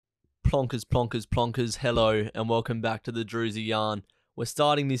Plonkers, hello and welcome back to the Drewzy Yarn. We're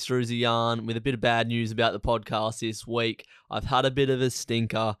starting this Drewzy Yarn with a bit of bad news about the podcast this week. I've had a bit of a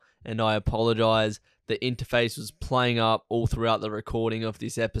stinker and I apologise. The interface was playing up all throughout the recording of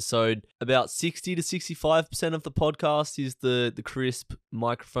this episode. About 60 to 65% of the podcast is the crisp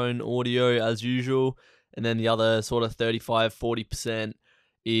microphone audio as usual, and then the other sort of 35-40%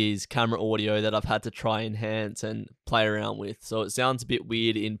 is camera audio that I've had to try enhance and play around with. So it sounds a bit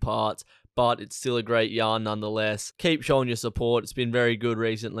weird in parts, but it's still a great yarn nonetheless. Keep showing your support. It's been very good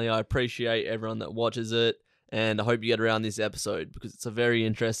recently. I appreciate everyone that watches it, and I hope you get around this episode because it's a very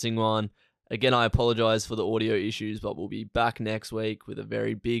interesting one. Again, I apologize for the audio issues, but we'll be back next week with a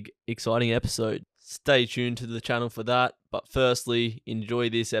very big, exciting episode. Stay tuned to the channel for that. But firstly, enjoy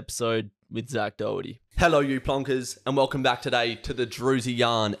this episode with Zach Doherty. Hello, you plonkers, and welcome back today to the Drewzy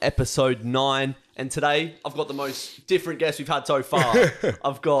Yarn, episode 9. And today, I've got the most different guest we've had so far.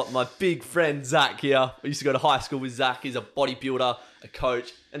 I've got my big friend, Zach, here. I used to go to high school with Zach. He's a bodybuilder, a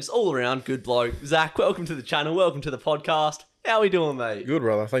coach, and just all around good bloke. Zach, welcome to the channel. Welcome to the podcast. How are we doing, mate? Good,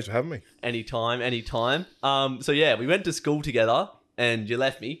 brother. Thanks for having me. Anytime. So yeah, we went to school together, and you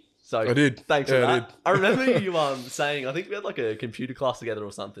left me. So I did. Thanks for that. I remember you saying, I think we had like a computer class together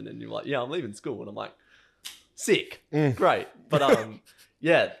or something, and you're like, yeah, I'm leaving school. And I'm like, sick. Great. But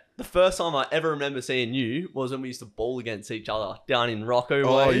yeah, the first time I ever remember seeing you was when we used to ball against each other down in Rocco.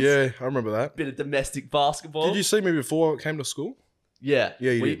 Oh, yeah. I remember that. Bit of domestic basketball. Did you see me before I came to school? Yeah.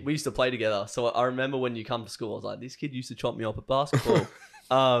 Yeah, we used to play together. So I remember when you come to school, I was like, this kid used to chop me up at basketball.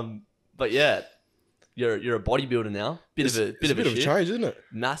 But yeah. You're a bodybuilder now. Bit of a change, isn't it?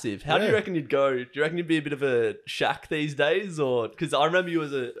 Massive. How do you reckon you'd go? Do you reckon you'd be a bit of a Shaq these days, or because I remember you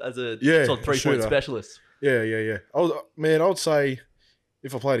as a sort of 3-point specialist? Yeah. I would say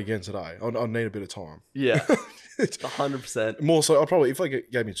if I played again today, I'd need a bit of time. Yeah, 100%. More so, if I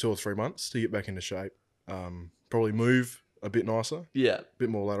gave me 2 or 3 months to get back into shape, probably move a bit nicer. Yeah, a bit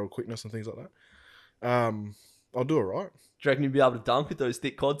more lateral quickness and things like that. I'll do it right. Do you reckon you'd be able to dunk with those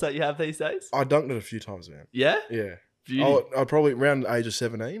thick quads that you have these days? I dunked it a few times, man. Yeah? Yeah. I probably around the age of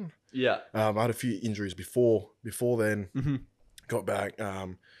 17. Yeah. I had a few injuries before then. Mm-hmm. Got back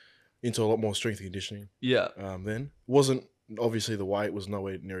into a lot more strength and conditioning. Yeah. Then wasn't obviously the weight was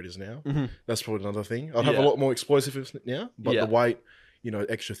nowhere near it is now. Mm-hmm. That's probably another thing. I'd have a lot more explosiveness now, but the weight,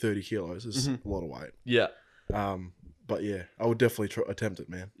 extra 30 kilos is a lot of weight. Yeah. But yeah, I would definitely attempt it,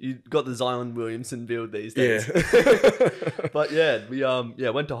 man. You got the Zion Williamson build these days. Yeah. But yeah, we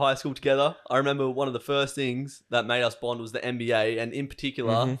went to high school together. I remember one of the first things that made us bond was the NBA, and in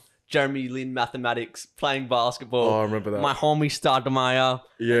particular, Jeremy Lin mathematics, playing basketball. Oh, I remember that. My homie Stoudemire.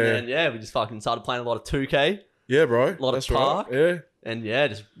 Yeah. And then, we just fucking started playing a lot of 2K. Yeah, bro. A lot of park. Right. Yeah. And yeah,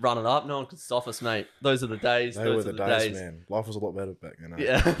 just run it up. No one could stop us, mate. Those are the days. They were the days, man. Life was a lot better back then.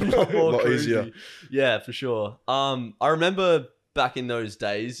 Yeah, a lot more a lot easier. Yeah, for sure. I remember back in those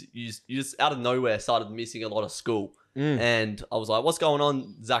days, you just out of nowhere started missing a lot of school. And I was like, what's going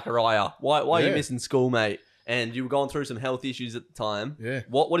on, Zachariah? Why are you missing school, mate? And you were going through some health issues at the time. Yeah.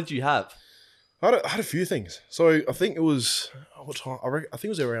 What did you have? I had a few things. So I think it was, what time? I think it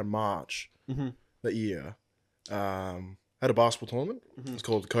was around March that year. Had a basketball tournament. It's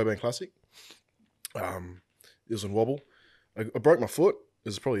called the Coburn Classic. It was in Wobble. I broke my foot. It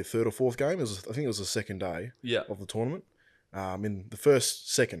was probably the 3rd or 4th game. I think it was the 2nd day of the tournament. In the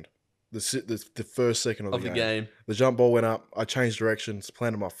first second, the first second of the game, the jump ball went up. I changed directions,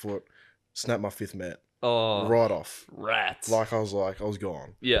 planted my foot, snapped my 5th met. Oh, right off. Rats. I was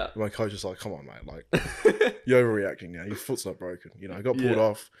gone. Yeah. And my coach was like, come on, mate. Like, you're overreacting now. Your foot's not broken. I got pulled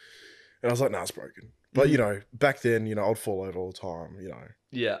off. And I was like, nah, it's broken. But, back then, I'd fall over all the time,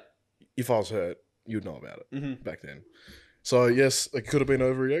 Yeah. If I was hurt, you'd know about it back then. So, yes, it could have been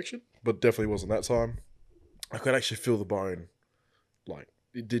overreaction, but definitely wasn't that time. I could actually feel the bone. Like,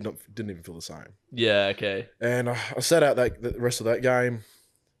 it didn't even feel the same. Yeah, okay. And I sat out the rest of that game.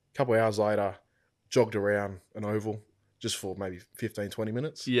 A couple of hours later, jogged around an oval just for maybe 15, 20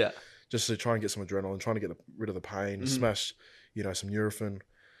 minutes. Yeah. Just to try and get some adrenaline, trying to get rid of the pain, smash, some Nurofen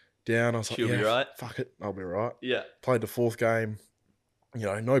down. I was like, She'll be right. Fuck it, I'll be right. Yeah. Played the 4th game.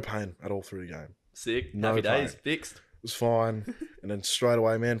 No pain at all through the game. Sick. No Happy pain. days. Fixed. It was fine. And then straight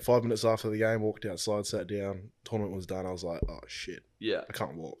away, man, 5 minutes after the game, walked outside, sat down. Tournament was done. I was like, oh, shit. Yeah. I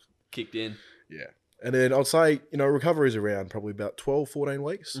can't walk. Kicked in. Yeah. And then I'd say, recovery is around probably about 12, 14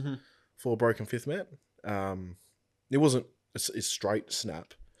 weeks for a broken 5th met. It wasn't a straight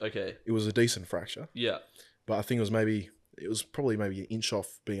snap. Okay. It was a decent fracture. Yeah. But I think it was probably maybe an inch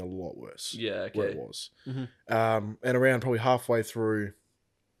off being a lot worse. Yeah, okay. Where it was. And around probably halfway through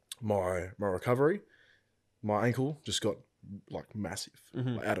my recovery, my ankle just got like massive,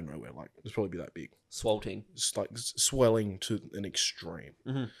 like out of nowhere. Like it'd probably be that big. Swelling. Just like swelling to an extreme.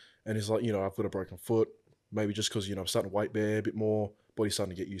 And he's like, I've got a broken foot. Maybe just because, I'm starting to weight bear a bit more. Body's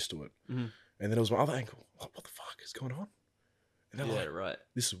starting to get used to it. And then it was my other ankle. Like, what the fuck is going on? And they're like, right.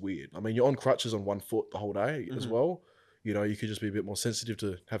 This is weird. I mean, you're on crutches on one foot the whole day as well. You could just be a bit more sensitive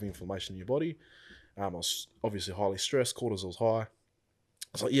to having inflammation in your body. I was obviously highly stressed. Cortisol's high. I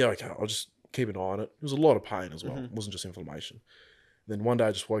was like, yeah, okay. I'll just keep an eye on it. It was a lot of pain as well. It wasn't just inflammation. Then one day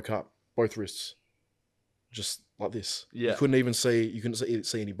I just woke up, both wrists, just like this. Yeah. You couldn't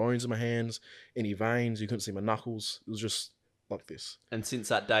see any bones in my hands, any veins. You couldn't see my knuckles. It was just like this. And since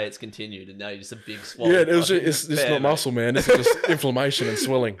that day, it's continued, and now you're just a big swollen. Yeah, it's not muscle, man. It's just inflammation and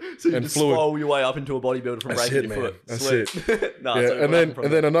swelling so and just fluid. swole your way up into a bodybuilder from breaking your foot. That's Sweet. it. Nah, yeah, so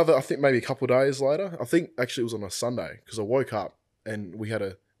and then another. I think maybe a couple of days later. I think actually it was on a Sunday because I woke up and we had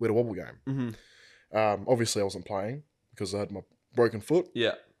a wobble game. Obviously I wasn't playing because I had my broken foot.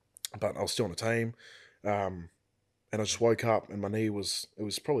 Yeah. But I was still on the team. And I just woke up and my knee was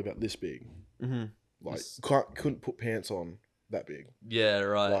probably about this big. Like couldn't put pants on that big. Yeah,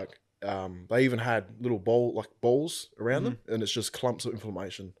 right. Like they even had little balls around them, and it's just clumps of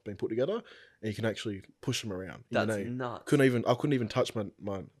inflammation being put together, and you can actually push them around. That's nuts. I couldn't even touch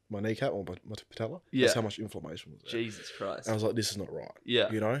my kneecap or my patella. Yeah. That's how much inflammation was there. Jesus Christ. And I was like, this is not right. Yeah.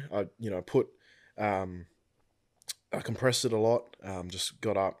 I put I compressed it a lot. Just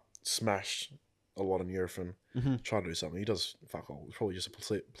got up, smashed a lot of Nurofen, tried to do something. He does fuck all. It's probably just a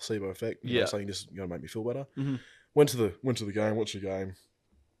placebo effect. Saying this is going to make me feel better. Went to the game, watched the game.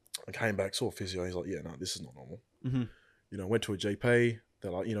 I came back, saw a physio. He's like, yeah, no, this is not normal. Went to a GP.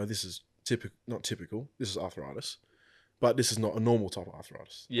 They're like, this is not typical. This is arthritis, but this is not a normal type of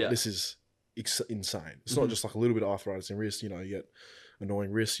arthritis. Yeah, this is insane. It's not just like a little bit of arthritis in wrist. You get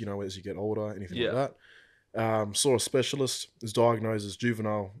annoying wrists. As you get older, anything like that. Saw a specialist. Is diagnosed as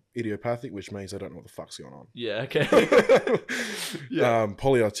juvenile idiopathic, which means they don't know what the fuck's going on. Yeah. Okay.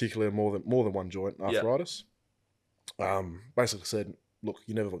 Polyarticular, more than one joint arthritis. Basically said, look,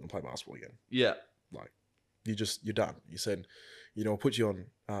 you're never going to play basketball again. Yeah. Like, you're done. You said, I'll put you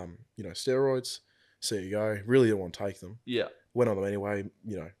on, steroids. See you go. Really don't want to take them. Yeah. Went on them anyway.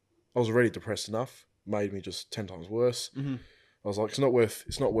 I was already depressed enough. Made me just 10 times worse. I was like, it's not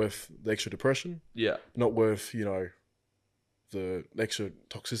worth the extra depression. Yeah. Not worth, the extra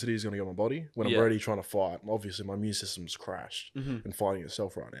toxicity is going to go on my body when I'm already trying to fight. Obviously, my immune system's crashed and fighting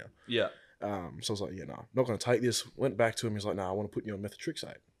itself right now. Yeah. So I was like, not going to take this. Went back to him. He's like, I want to put you on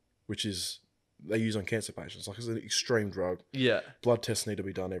methotrexate, which is they use on cancer patients. Like, it's an extreme drug. Yeah. Blood tests need to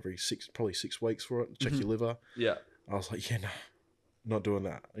be done every 6 weeks for it. Check your liver. Yeah. I was like, not doing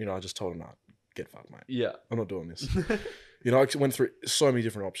that. I just told him, get fucked, mate. Yeah. I'm not doing this. I went through so many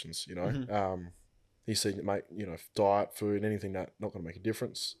different options, He said, mate, diet, food, anything that not going to make a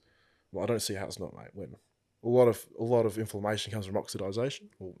difference. Well, I don't see how it's not, mate. When a lot of inflammation comes from oxidization.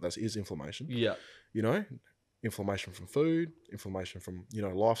 Well, that is inflammation. Yeah. Inflammation from food, inflammation from,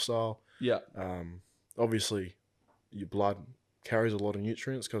 lifestyle. Yeah. Obviously, your blood carries a lot of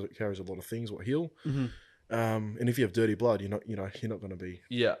nutrients because it carries a lot of things what heal. And if you have dirty blood, you're not going to be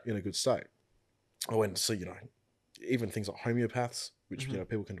in a good state. I went to see, even things like homeopaths, which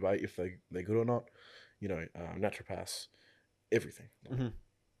people can debate if they're good or not. Naturopaths, everything.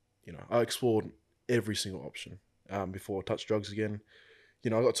 I explored every single option before I touched drugs again. I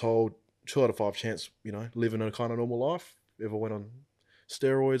got told 2 out of 5 chance, living a kind of normal life. If I went on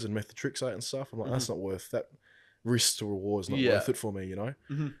steroids and methotrexate and stuff, I'm like, that's not worth that. Risk to reward is not worth it for me,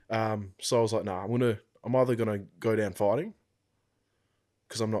 So I was like, I'm either gonna go down fighting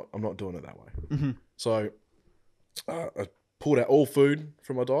because I'm not doing it that way. So I pulled out all food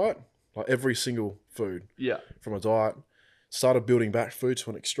from my diet, like every single food from my diet. Started building back food to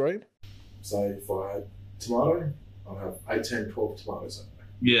an extreme. So if I had tomato, I'd have 8, 10, 12 tomatoes that day.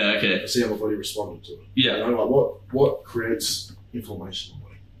 Yeah, okay. See how my body responded to it. Yeah. Like what creates inflammation in the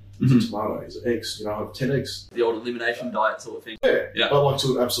body? Is it tomato? Is it eggs? I have 10 eggs. The old elimination diet sort of thing. Yeah. But like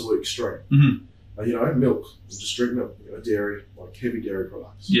to an absolute extreme. Milk, just drink milk. Dairy, like heavy dairy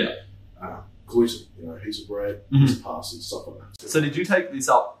products. Yeah. Gluten, heaps of bread, heaps of pasta, stuff like that. So did you take this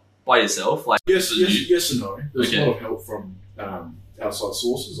up by yourself? Like yes and no. There's a lot of help from outside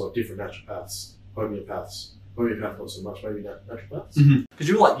sources, like different naturopaths, homeopaths. Homeopath not so much, maybe naturopaths. Because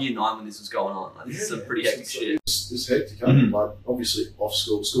you were like year 9 when this was going on. Like, this is some pretty hectic shit. It's hectic. Like obviously off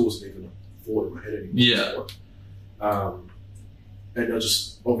school wasn't even a thought in my head anymore. Yeah. And I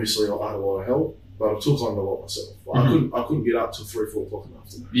just obviously I had a lot of help. But I took on a lot myself. Like I couldn't get up till 3, 4 o'clock in the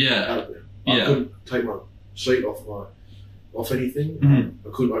afternoon. Yeah. Out of bed. I couldn't take my sheet off anything. I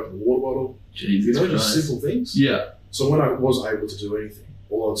couldn't open a water bottle. Jesus Christ. Just simple things. Yeah. So when I was able to do anything,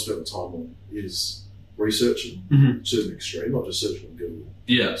 all I'd spent the time on is researching to an extreme, not just searching on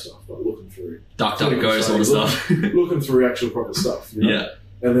Google stuff, but looking through DuckDuckGo sort of stuff. looking through actual proper stuff, you know?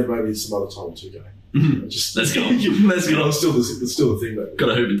 And then maybe some other time on 2K. Just let's go. Let's go. It's still the thing that got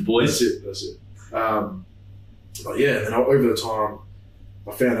to hoop with the boys. That's it. But yeah, and over the time,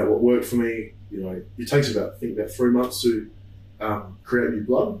 I found out what worked for me. You know, it takes about 3 months to create new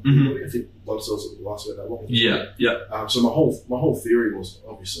blood. I think blood cells last about that long. So my whole theory was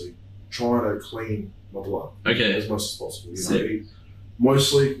obviously trying to clean my blood as much as possible. You know, eat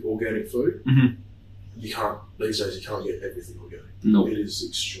mostly organic food. You can't these days. You can't get everything organic. No, it is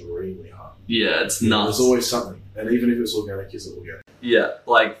extremely hard. Yeah, it's nuts. There's always something, and even if it's organic, is it organic? Yeah,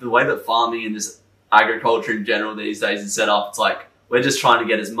 like the way that farming and just agriculture in general these days is set up, it's like we're just trying to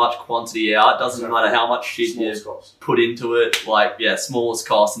get as much quantity out. Doesn't matter how much shit you put into it. Like, smallest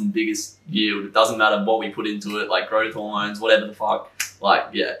cost and biggest yield. It doesn't matter what we put into it, like growth hormones, whatever the fuck.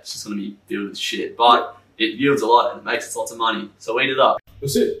 Like, it's just going to be filled with shit. But it yields a lot and it makes us lots of money. So eat it up.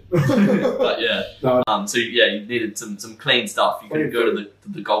 That's it. But so you needed some clean stuff. You can go to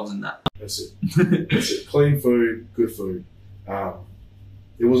the goals in that. That's it. That's it. Clean food, good food.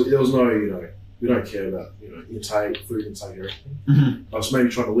 There was no, you know, we don't care about, you know, food intake, everything. I was maybe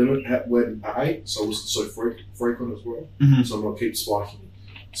trying to limit when I ate, so I wasn't so frequent as well. So I'm not keep spiking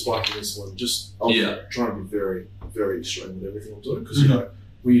insulin. Just I was trying to be very, very extreme with everything I'm doing, because you know,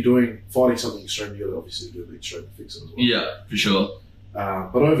 when you're fighting something extreme, you got to obviously do the extreme to fix it as well. Yeah, for sure.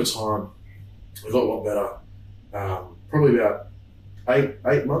 But over time, I got a lot better. Probably about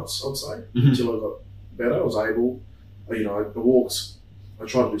eight months, I'd say, until I got better. I was able, you know, I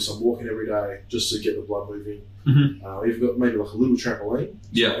tried to do some walking every day just to get the blood moving. Even got maybe like a little trampoline.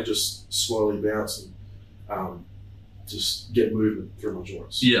 So I could just slowly bounce and just get movement through my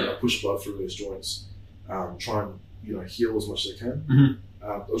joints. Push blood through those joints. Try and, you know, heal as much as I can.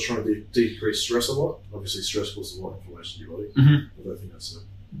 I was trying to decrease stress a lot. Obviously, stress causes a lot of inflammation in your body. I don't think that's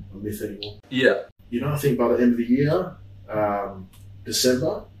a myth anymore. You know, I think by the end of the year,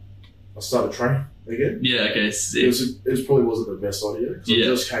 December, I started training again. It probably wasn't the best idea, because I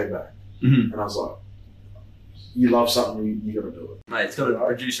just came back and I was like, you love something, you got to do it. Mate, it's going to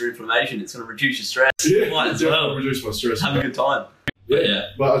reduce your inflammation. It's going to reduce your stress. Might as well reduce my stress. Have a good time.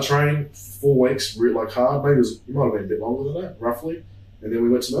 But I trained 4 weeks, like hard. Maybe it might have been a bit longer than that, roughly. And then we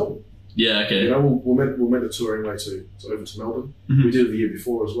went to Melbourne. You know, we're meant to tour anyway over to Melbourne. We did it the year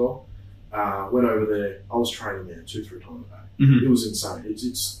before as well. Went over there. I was training there 2-3 times a day. It was insane.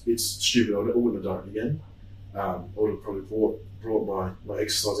 It's stupid. I wouldn't have done it again. I would have probably brought my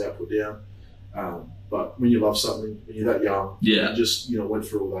exercise output down. But when you love something, when you're that young, you just, you know, went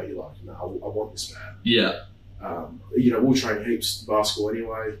through all that, you're like, no, I want this bad. You know, we'll train heaps basketball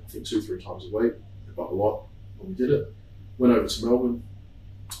anyway. I think 2-3 times a week, but a lot when we did it. Went over to Melbourne.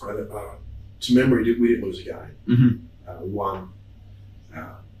 To memory, we didn't lose a game. We won.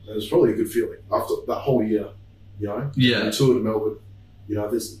 It was probably a good feeling after that whole year. You know, we toured to Melbourne. You know, I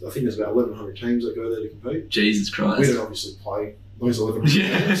think there's about 1,100 teams that go there to compete. Jesus Christ! We don't obviously play those 1,100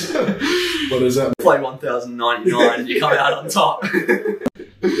 teams, but is that play 1,099 and you come out on top? It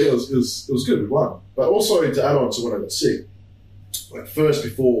was good. We won, but also to add on to when I got sick, like first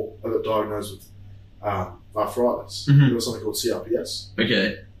before I got diagnosed with arthritis, there was something called CRPS.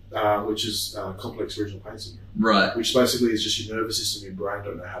 Which is complex regional pain syndrome. Right. Which basically is just your nervous system, your brain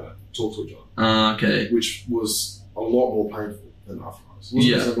don't know how to talk to each other. Which was a lot more painful than arthritis. It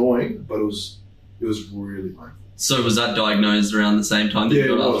wasn't as annoying, but it was really painful. So was that diagnosed around the same time that you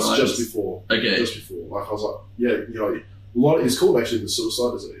got arthritis? Yeah, it was just before. Just before. Like I was like, you know, it's called actually the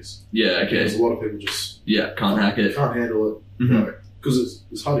suicide disease. Because a lot of people just can't hack it. Can't handle it. You know, because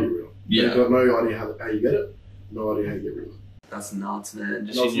it's hard to get rid of. You've got no idea how you get it, no idea how you get rid of it. That's nuts, man.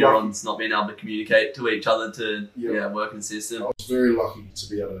 Just your neurons not being able to communicate to each other to work in the system. I was very lucky to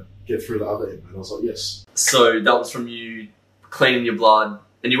be able to get through the other end, and I was like, yes. So that was from you cleaning your blood,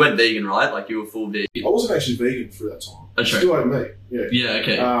 and you went vegan, right? Like you were full vegan. I wasn't actually vegan through that time. I still ate meat.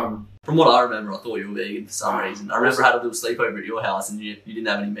 From what I remember, I thought you were vegan for some reason. I remember I had a little sleepover at your house, and you didn't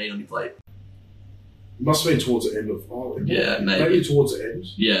have any meat on your plate. It must have been towards the end of. Maybe towards the end.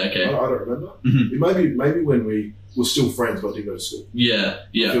 I don't remember. Maybe when we were still friends, but I didn't go to school. I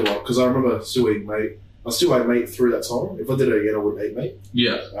feel like, because I remember still eating meat. I still ate meat through that time. If I did it again, I wouldn't eat meat.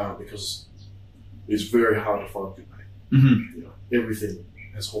 Because it's very hard to find good meat. You know, everything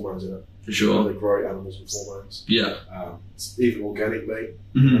has hormones in it. For sure. You know, they grow animals with hormones. It's even organic meat.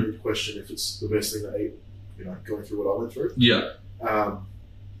 You know, you question if it's the best thing to eat. You know, going through what I went through.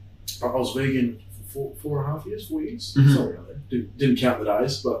 I was vegan for 4.5 years, 4 years. Something like that. Didn't count the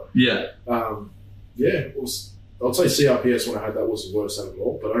days, but it was. I'd say CRPS when I had that was the worst out of it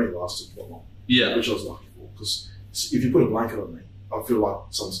all, but it only lasted not long. Yeah. Which I was lucky for, because if you put a blanket on me, I feel like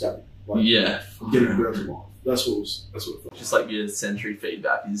someone stabbed me. Like, Yeah. I'm getting burned alive. That's what it felt. Just like your sensory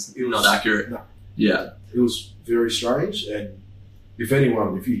feedback is It was not accurate. No. Yeah. It was very strange, and if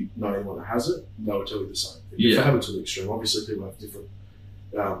you know anyone that has it, they will tell you the same thing. If they have it to the extreme, obviously people have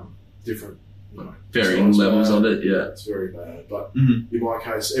different, Varying levels of it. Yeah. It's very bad, but in my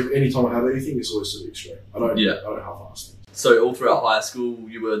case, any time I have anything, it's always to the extreme. I don't half-ass things. So all throughout high school,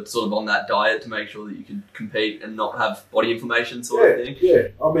 you were sort of on that diet to make sure that you could compete and not have body inflammation sort of thing? Yeah.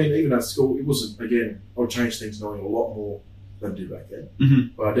 I mean, even at school, it wasn't, again, I would change things knowing a lot more than I did back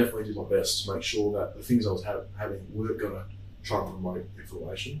then. But I definitely did my best to make sure that the things I was having weren't going to try and promote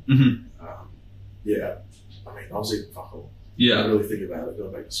inflammation. I mean, I was eating fuck all. Yeah. I really think about it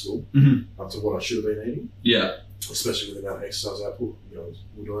going back to school to what I should have been eating. Yeah. Especially with the amount of exercise output.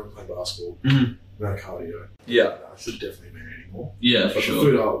 We're doing playing basketball, the amount of cardio. Yeah. I should definitely have been eating more. Yeah, but for sure. the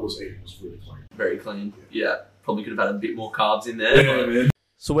food I was eating was really clean. Very clean. Yeah. Probably could have had a bit more carbs in there. Yeah, man.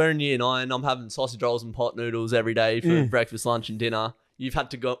 So we're in year 9. I'm having sausage rolls and pot noodles every day for breakfast, lunch, and dinner. You've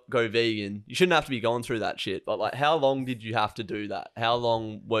had to go vegan. You shouldn't have to be going through that shit. But like, how long did you have to do that? How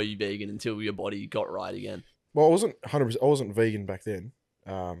long were you vegan until your body got right again? Well, I wasn't 100%. I wasn't vegan back then.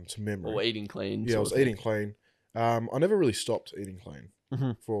 To memory. Or eating clean. Yeah, I was eating clean. I never really stopped eating clean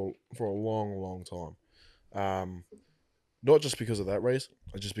for a long time. Not just because of that reason.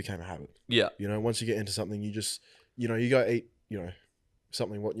 It just became a habit. Yeah. Once you get into something, you just you go eat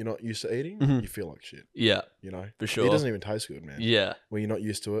something what you're not used to eating. You feel like shit. Yeah. For sure. It doesn't even taste good, man. Yeah. When you're not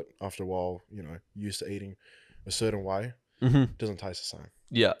used to it, after a while, used to eating a certain way, it doesn't taste the same.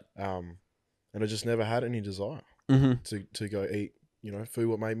 Yeah. And I just never had any desire to go eat, food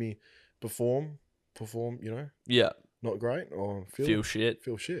what made me perform, yeah, not great or feel shit.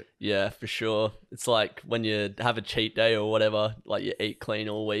 Yeah, for sure. It's like when you have a cheat day or whatever, like you eat clean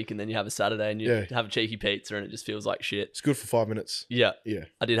all week and then you have a Saturday and you have a cheeky pizza and it just feels like shit. It's good for 5 minutes. Yeah. Yeah.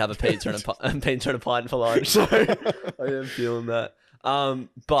 I did have a pizza and a pint for lunch, so I am feeling that.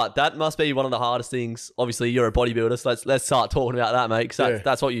 But that must be one of the hardest things. Obviously, you're a bodybuilder, so let's start talking about that, mate. Because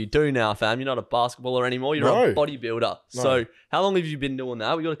that's what you do now, fam. You're not a basketballer anymore. You're a bodybuilder. No. So, how long have you been doing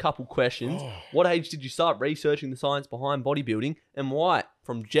that? We got a couple questions. What age did you start researching the science behind bodybuilding, and why?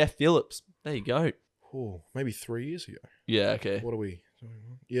 From Jeff Phillips. There you go. Oh, maybe 3 years ago. Yeah. Okay. What are we?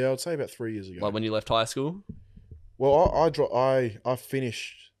 Yeah, I'd say about 3 years ago. Like when you left high school. Well, I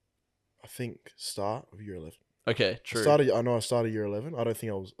finished, I think, start of year 11. Okay, true. I know I started year 11. I don't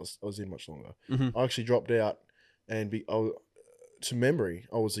think I was in much longer. I actually dropped out, and to memory,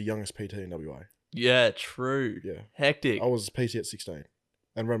 I was the youngest PT in WA. Yeah, true. Yeah. Hectic. I was PT at 16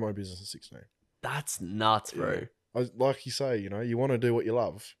 and ran my own business at 16. That's nuts, bro. Yeah. Like you say, you want to do what you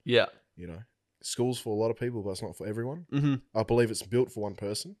love. Yeah. School's for a lot of people, but it's not for everyone. I believe it's built for one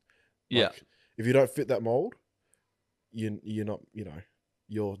person. Yeah. Like, if you don't fit that mold, you're not,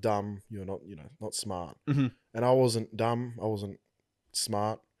 you're dumb, you're not, not smart. And I wasn't dumb, I wasn't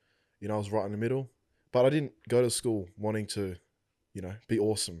smart, I was right in the middle. But I didn't go to school wanting to, be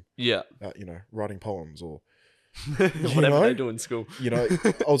awesome. Yeah. Writing poems or whatever they do in school. I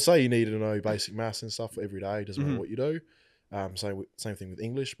would say you need to know basic maths and stuff every day, doesn't matter what you do. Same thing with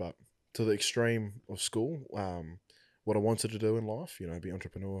English, but to the extreme of school, what I wanted to do in life, be an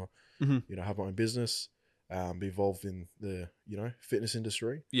entrepreneur, have my own business. Be involved in the fitness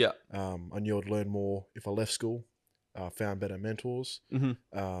industry. Yeah. I knew I'd learn more if I left school. Found better mentors. And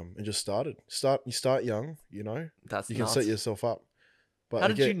just started. You start young. That's you nuts. can set yourself up. But how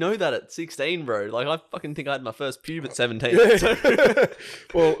did you know that at 16, bro? Like I fucking think I had my first pube at 17. Yeah. So.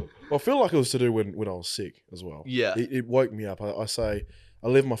 Well, I feel like it was to do when I was sick as well. Yeah. It woke me up. I say I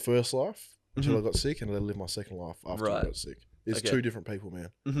lived my first life until I got sick, and I lived my second life after I got sick. It's two different people,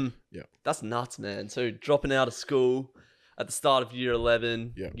 man. Yeah. That's nuts, man. So dropping out of school at the start of year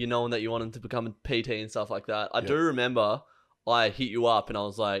 11, you knowing that you wanted to become a PT and stuff like that. I do remember I hit you up and I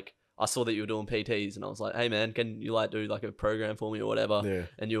was like, I saw that you were doing PTs and I was like, hey man, can you do a program for me or whatever? Yeah.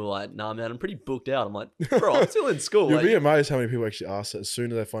 And you were like, nah man, I'm pretty booked out. I'm like, bro, I'm still in school. You'll be amazed how many people actually ask that as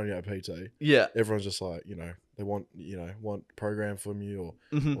soon as they find out PT. Yeah. Everyone's just like, they want a program from you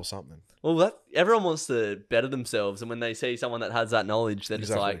or something. Well, everyone wants to better themselves, and when they see someone that has that knowledge, then it's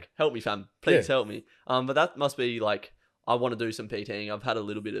like, help me, fam, please help me. But that must be like, I want to do some PTing. I've had a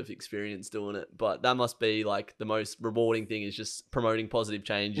little bit of experience doing it, but that must be like the most rewarding thing is just promoting positive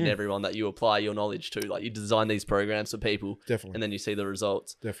change in everyone that you apply your knowledge to. Like you design these programs for people, definitely, and then you see the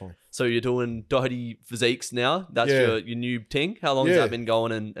results. Definitely. So you're doing Doherty physiques now. That's your new thing. How long has that been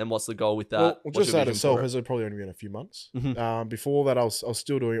going, and what's the goal with that? Well, just that itself has probably only been a few months. Before that, I was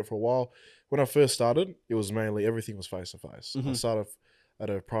still doing it for a while. when I first started, it was mainly everything was face to face. I Mhm. started at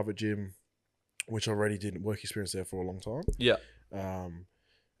a private gym, which I already did work experience there for a long time. Yeah.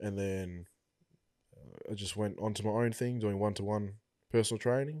 And then I just went on to my own thing, doing 1-to-1 personal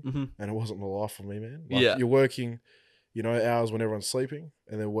training, Mhm. and it wasn't the life for me, man. Yeah. You're working, hours when everyone's sleeping,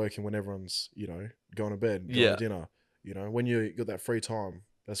 and then working when everyone's, going to bed, going Yeah. to dinner. When you got that free time,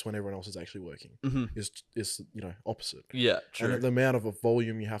 that's when everyone else is actually working. Mhm. It's opposite. Yeah. True. And the amount of a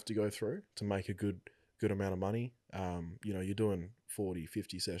volume you have to go through to make a good amount of money, you're doing 40,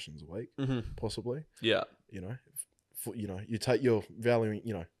 50 sessions a week, Mhm. possibly. Yeah. You take your valuing,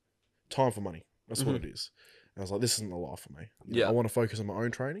 time for money. That's what Mhm. it is. And I was like, this isn't the life for me. Yeah. I want to focus on my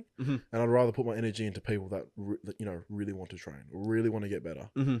own training, Mhm. and I'd rather put my energy into people that really want to train, or really want to get better.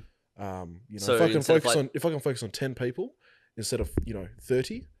 Mhm. So if I can instead of, focus on 10 people instead of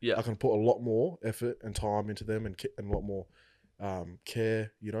 30, Yeah. I can put a lot more effort and time into them, and a lot more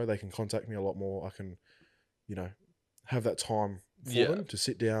care. They can contact me a lot more. I can, have that time for Yeah. them to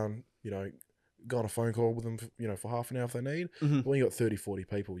sit down, go on a phone call with them, for half an hour if they need. Mhm. But when you got 30, 40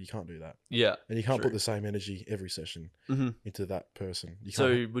 people, you can't do that. Yeah. And you can't True. put the same energy every session Mhm. into that person. You So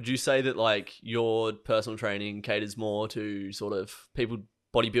can't. would you say that like your personal training caters more to sort of people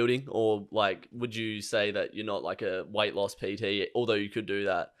bodybuilding, or like would you say that you're not like a weight loss PT, although you could do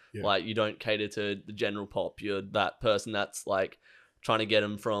that? Yeah. Like you don't cater to the general pop. You're that person that's like trying to get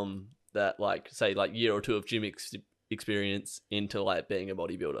them from that like say like year or two of gym experience into like being a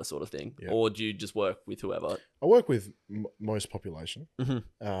bodybuilder sort of thing, Yeah. or do you just work with whoever? I work with most population. Mhm.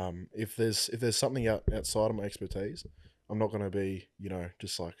 If there's something outside of my expertise, I'm not going to be,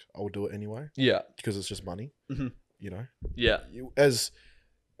 just like, I'll do it anyway Yeah. because it's just money. Mhm. Yeah. Yeah.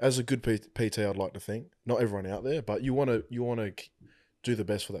 As a good PT, I'd like to think, not everyone out there, but you want to do the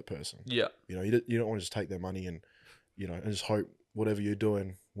best for that person. Yeah. You don't want to just take their money and and just hope whatever you're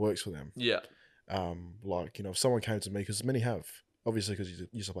doing works for them. Yeah. If someone came to me, because many have, obviously, because you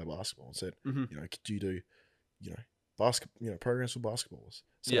used to play basketball, and said, Mhm. do you do, programs for basketballers?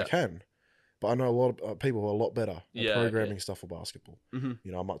 So Yeah. I can, but I know a lot of people who are a lot better at Yeah, programming okay. stuff for basketball. Mhm.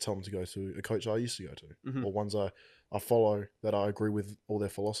 I might tell them to go to a coach I used to go to, Mhm. or ones I follow that I agree with all their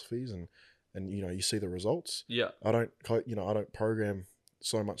philosophies, and you see the results. Yeah. I don't program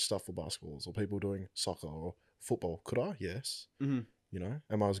so much stuff for basketballs or people doing soccer or football. Could I? Yes. Mhm.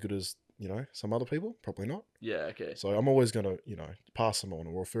 Am I as good as some other people? Probably not. Yeah. Okay. So I'm always going to pass them on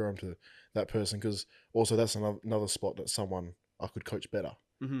or refer them to that person, because also that's another spot that someone I could coach better.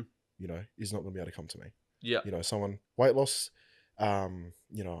 Mhm. Is not going to be able to come to me. Yeah. Someone weight loss,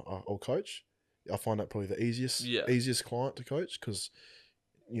 I'll coach. I find that probably the easiest client to coach, because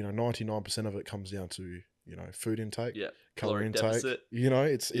 99% of it comes down to food intake, Yeah. calorie Caloric intake.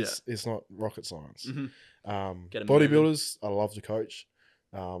 deficit. It's not rocket science. Mhm. Get 'em Bodybuilders, I love to coach.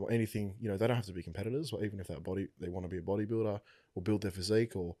 Anything, they don't have to be competitors, but even if they want to be a bodybuilder or build their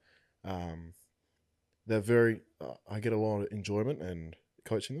physique, or they're very, I get a lot of enjoyment and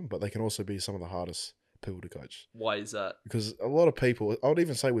coaching them, but they can also be some of the hardest people to coach, Why is that? because a lot of people, I would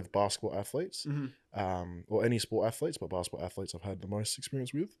even say with basketball athletes, Mhm. or any sport athletes, but basketball athletes I've had the most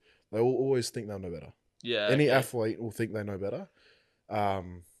experience with, they will always think they'll know better. Yeah. Any okay. athlete will think they know better.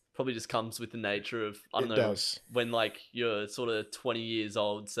 Probably just comes with the nature of, I don't It know, does. when like you're sort of 20 years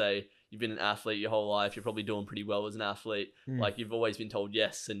old, say you've been an athlete your whole life, you're probably doing pretty well as an athlete. Like you've always been told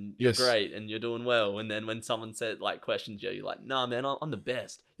yes, and you're Yes. great and you're doing well. And then when someone said like questions you, you're like, nah, man, I'm the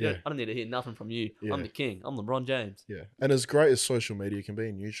best. Yeah. I don't need to hear nothing from you. Yeah. I'm the king. I'm LeBron James. Yeah. And as great as social media can be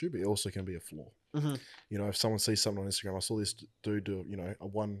in YouTube, it also can be a flaw. Mhm. If someone sees something on Instagram, I saw this dude do, a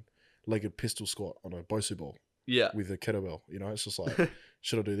one-legged pistol squat on a Bosu ball Yeah. with a kettlebell. It's just like,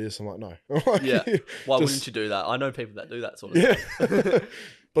 should I do this? I'm like, no. Yeah. Why Just- wouldn't you do that? I know people that do that sort of Yeah. stuff.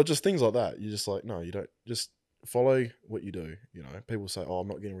 But just things like that, you're just like, no, you don't. Just follow what you do. People say, oh, I'm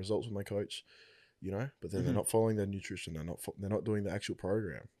not getting results with my coach, but then they're Mhm. not following their nutrition. They're not doing the actual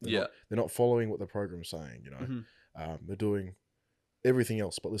program. They're not following what the program's saying. Mhm. They're doing everything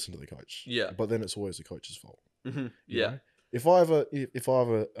else but listen to the coach. Yeah. But then it's always the coach's fault. Mhm. you Yeah. know? If I ever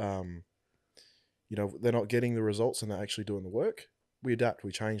they're not getting the results and they're actually doing the work, we adapt,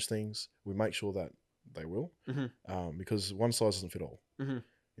 we change things, we make sure that they will, Mhm. because one size doesn't fit all. Mhm.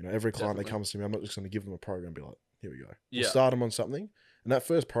 Every client that Definitely. comes to me, I'm not just going to give them a program and be like, here we go. Yeah. We'll start them on something, and that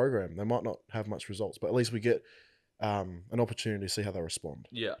first program, they might not have much results, but at least we get an opportunity to see how they respond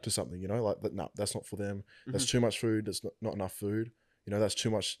Yeah. to something, like that. No, that's not for them. That's Mhm. too much food. That's not enough food. That's too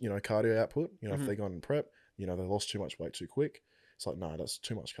much, cardio output. If Mhm. they go on prep, they lost too much weight too quick. It's like, no, that's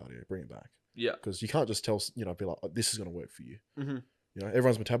too much cardio. Bring it back. Yeah. Because you can't just tell, be like, oh, this is going to work for you. Mhm.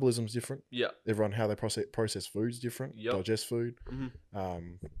 Everyone's metabolism's different. Yeah. Everyone, how they process food's different. Yep. Digest food.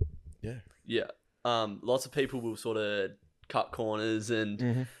 Mhm. Yeah. Yeah. Lots of people will sort of cut corners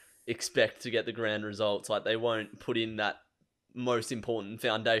and expect to get the grand results. Like they won't put in that most important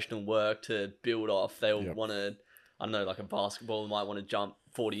foundational work to build off. They'll want to, I don't know, like a basketball, might want to jump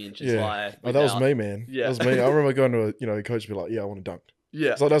 40 inches high. Oh, that was me, man. Yeah. That was me. I remember going to a coach be like, yeah, I want to dunk.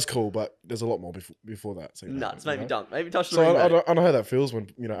 Yeah. It's like, that's cool, but there's a lot more before that. So Nuts, maybe dunk, maybe touch the ring. So I know how that feels when,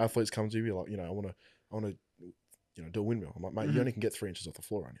 athletes come to you, you're like, I want to, do a windmill. I'm like, mate, you only can get 3 inches off the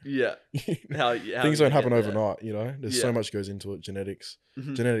floor, aren't you? Yeah. How Things don't happen overnight, There's so much goes into it. Genetics.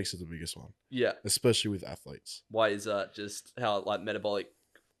 Mm-hmm. Genetics is the biggest one. Yeah. Especially with athletes. Why is that? Just how, like, metabolic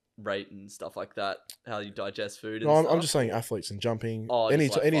rate and stuff like that, how you digest food and No, stuff? I'm just saying athletes and jumping. Any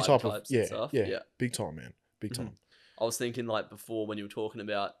type of, stuff? Yeah. Big time, man. Big time. I was thinking, like, before when you were talking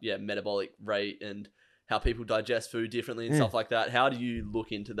about, metabolic rate and how people digest food differently and stuff like that, how do you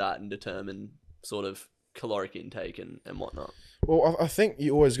look into that and determine sort of caloric intake and whatnot? Well, I think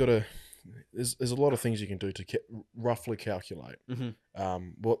you always got to, there's a lot of things you can do to roughly calculate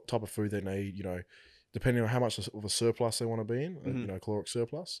what type of food they need, depending on how much of a surplus they want to be in, caloric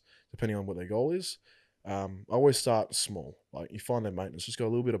surplus, depending on what their goal is. I always start small. Like, you find their maintenance, just go a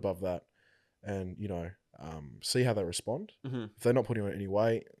little bit above that and, see how they respond. If they're not putting on any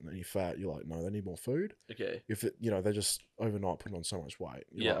weight, any fat, you're like, no, they need more food. Okay. If they're just overnight putting on so much weight,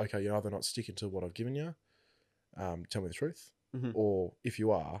 you're like, okay, you're either not sticking to what I've given you, tell me the truth, or if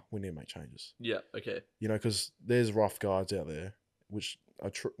you are, we need to make changes. Yeah. Okay. Because there's rough guides out there which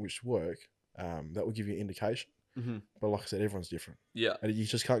work, that will give you an indication. But like I said, everyone's different. Yeah. And you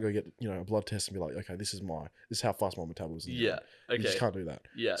just can't go get a blood test and be like, okay, this is how fast my metabolism is. Yeah. Okay. You just can't do that.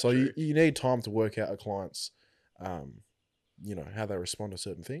 Yeah. So you need time to work out a client's, how they respond to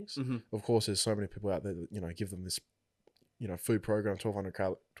certain things. Of course, there's so many people out there that give them this, food program,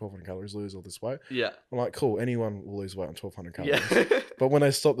 1,200 calories, lose all this weight. Yeah. I'm like, cool, anyone will lose weight on 1,200 calories. Yeah. But when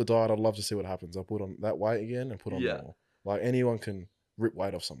they stop the diet, I'd love to see what happens. I'll put on that weight again and put on more. Like, anyone can rip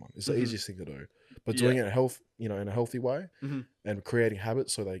weight off someone. It's the easiest thing to do. But doing it in a healthy way and creating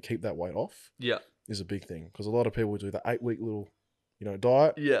habits so they keep that weight off is a big thing. Because a lot of people do the 8-week little,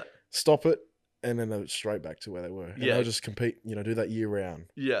 diet, stop it, and then they're straight back to where they were. And they'll just compete, do that year round.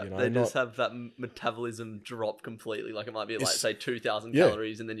 Yeah, they just have that metabolism drop completely. Like, it might be like, say, 2,000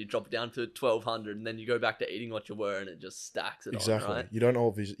 calories, and then you drop it down to 1,200, and then you go back to eating what you were, and it just stacks it on, right? You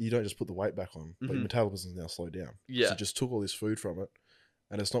don't just put the weight back on, but your metabolism's now slowed down. Yeah. So you just took all this food from it,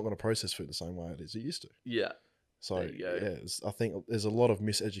 and it's not going to process food the same way it used to. Yeah. So I think there's a lot of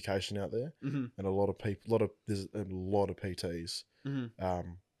miseducation out there, and a lot of people, there's a lot of PTs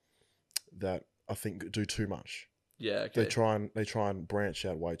that I think do too much. Yeah, okay. They try and branch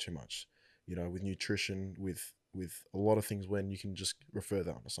out way too much, with nutrition, with a lot of things when you can just refer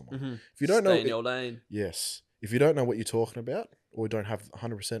that to someone. If you don't know, stay in your lane. Yes. If you don't know what you're talking about or don't have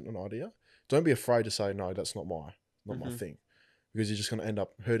 100% an idea, don't be afraid to say, no, that's not my thing, because you're just going to end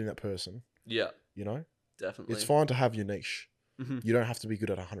up hurting that person. Yeah. Definitely. It's fine to have your niche. You don't have to be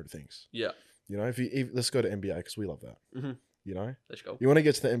good at 100 things. Yeah. If let's go to NBA because we love that. Let's go. You want to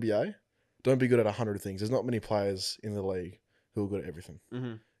get to the NBA, don't be good at 100 things. There's not many players in the league who are good at everything.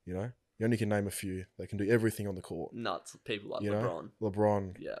 You only can name a few. They can do everything on the court. Nuts. People like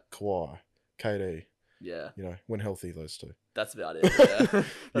LeBron, Kawhi, KD. Yeah. When healthy, those two. That's about it. Yeah.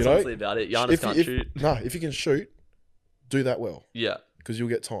 That's honestly about it. Giannis can't shoot. No, if you can shoot, do that well. Yeah. Because you'll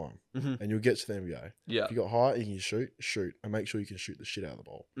get time and you'll get to the NBA. Yeah. If you got height and you can shoot, and make sure you can shoot the shit out of the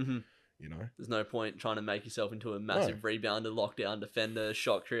ball. There's no point trying to make yourself into a massive rebounder, lockdown defender,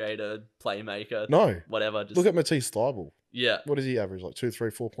 shot creator, playmaker. No. Whatever. Just look at Matisse Thybulle. Yeah. What does he average? Like 2, 3,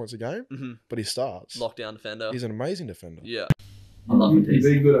 4 points a game? But he starts. Lockdown defender. He's an amazing defender. Yeah. I love Matisse.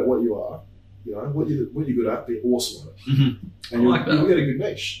 Be good at what you are. What you're good at, be awesome at it. And you'll get a good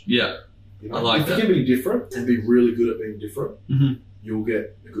niche. Yeah. I like that. If you can be different and be really good at being different, you'll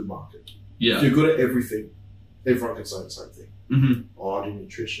get a good market. Yeah. If you're good at everything, everyone can say the same thing. I do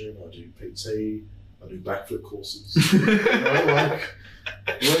nutrition, I do PT, I do backflip courses.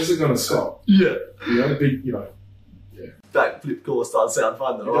 Where's it going to stop? Yeah. Backflip course does sound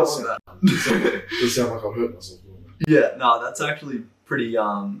fun though. It does sound like I'm hurting myself doing that. Yeah, no, that's actually pretty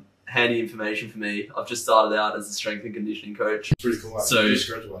handy information for me. I've just started out as a strength and conditioning coach. Pretty cool. So, you just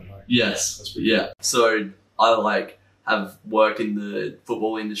graduated, right? Yes. That's pretty cool. So I have worked in the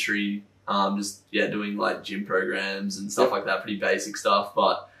football industry, just doing like gym programs and stuff like that, pretty basic stuff.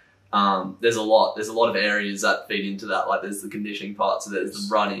 But there's a lot of areas that feed into that. Like there's the conditioning part, so there's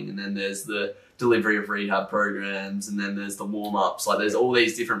the running, and then there's the delivery of rehab programs, and then there's the warm-ups. Like there's all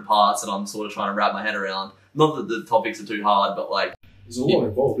these different parts that I'm sort of trying to wrap my head around. Not that the topics are too hard, but like there's a lot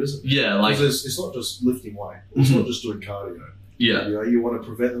involved, isn't it? Yeah, like it's not just lifting weight. It's not just doing cardio. Yeah. You know, you want to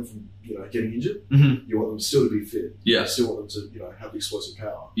prevent them from, you know, getting injured. You want them still to be fit. Yeah. You still want them to, you know, have explosive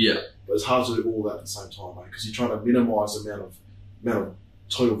power. Yeah. But it's hard to do all that at the same time, mate, because you're trying to minimise the amount of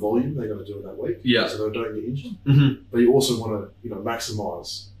total volume they're going to do in that week. Yeah. So they don't get injured. But you also want to, you know,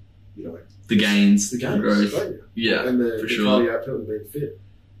 maximise, you know, the gains, the gains, growth. don't you? Yeah, and the sure. cardio output and being fit.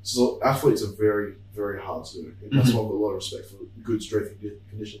 So athletes are very, very hard to do. And that's why I've got a lot of respect for good strength and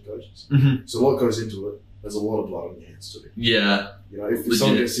conditioning coaches. So what goes into it, there's a lot of blood on your hands too. Yeah. You know, if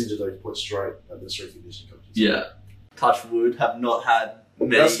someone gets injured, they point straight at the strength and conditioning coaches. Yeah. Touch wood, have not had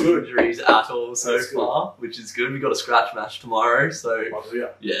many injuries at all so far, which is good. We've got a scratch match tomorrow, so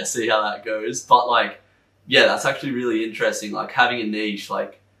yeah, see how that goes. But like, yeah, that's actually really interesting. Like having a niche,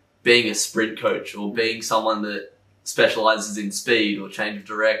 like being a sprint coach or being someone that specializes in speed or change of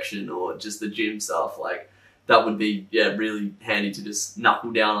direction or just the gym stuff, like that would be really handy to just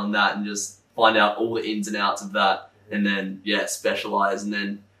knuckle down on that and just find out all the ins and outs of that, and then specialize. And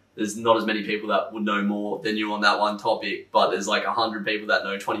then there's not as many people that would know more than you on that one topic, but there's like 100 people that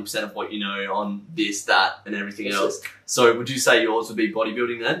know 20% of what you know on this, that, and everything else. So would you say yours would be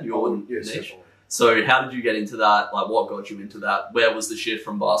bodybuilding then? Your niche? Definitely. So how did you get into that? Like what got you into that? Where was the shift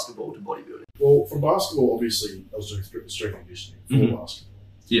from basketball to bodybuilding? Well, from basketball, obviously, I was doing strength and conditioning for basketball.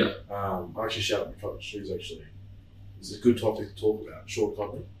 Yeah. I actually shout out my coach. He's a good topic to talk about, Short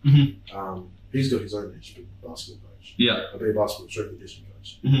Conley. He's got his own niche, basketball coach. Yeah. I've been a basketball strength and conditioning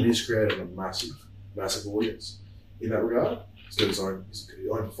coach. And he's created a massive audience in that regard. He's got his own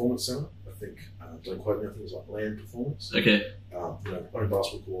performance center. I think, don't quote me, I think it's like Land Performance. Okay. You know, own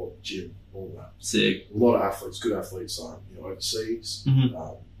basketball court, gym, all that. Sick. A lot of athletes, good athletes, you know, overseas,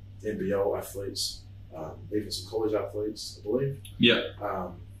 NBL athletes, even some college athletes, I believe. Yeah.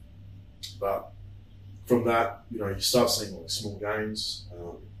 But from that, you know, you start seeing like small gains.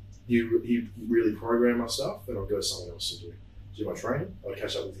 He really programmed my stuff, and I'll go to someone else to do my training. I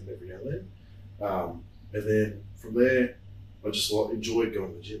catch up with him every now and then. And then from there, I just enjoyed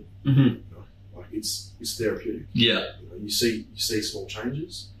going to the gym. You know, like it's therapeutic. Yeah. You know, you see small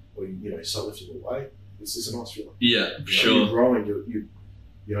changes, or you start lifting more weight. It's a nice feeling. Yeah, sure. You're growing.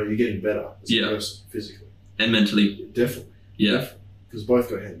 You're getting better as a person physically and mentally. Definitely. Yeah. Because both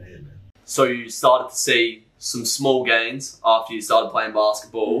go hand in hand, man. So you started to see some small gains after you started playing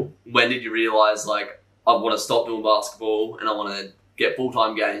basketball. When did you realise, like, I want to stop doing basketball and I want to get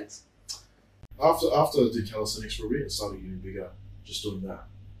full-time gains? After I did calisthenics for a bit and started getting bigger, just doing that.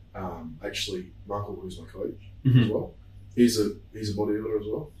 Actually, my uncle, who's my coach as well, he's a bodybuilder as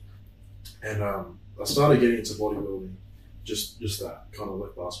well. And I started getting into bodybuilding, just that, kind of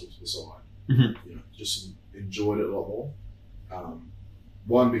left basketball to the side. You know, just enjoyed it a lot more.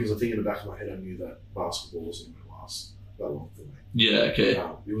 One, because I think in the back of my head I knew that basketball wasn't going to last that long for me. Yeah, okay.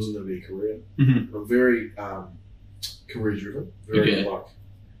 It wasn't going to be a career. I'm very career driven. Very like,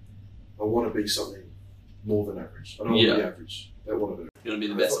 I want to be something more than average. I don't want to be average. I want to do. You want to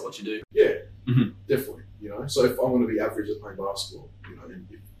be the best at what you do. Yeah, definitely. You know, so if I want to be average at playing basketball, you know, and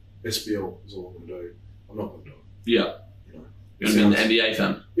if SBL is all I'm going to do, I'm not going to do it. Yeah. You know, you're going to be an NBA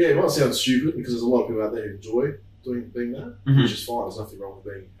fan. Yeah, it might sound stupid because there's a lot of people out there who enjoy being that, which is fine. There's nothing wrong with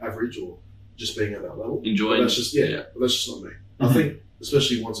being average or just being at that level. Enjoying. But that's just but that's just not me. I think,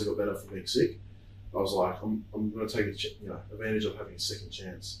 especially once I got better from being sick, I was like, I'm going to take advantage of having a second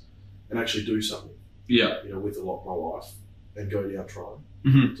chance and actually do something. Yeah. You know, with my life and go down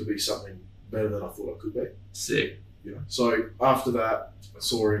trying to be something better than I thought I could be. Sick. You know, so after that, I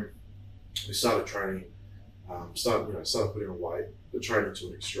saw him. We started training. Started putting on weight, but training to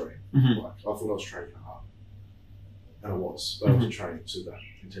an extreme. Like I thought I was training hard, and I was. But I wasn't training to that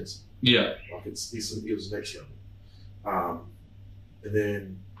intensity. Yeah. Like it was next level. And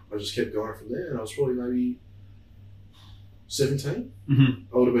then I just kept going from there, and I was probably maybe 17.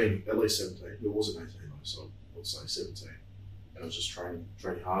 I would have been at least 17. It wasn't 18, so I would say 17. And I was just training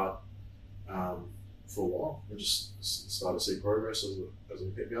hard for a while, and just started to see progress as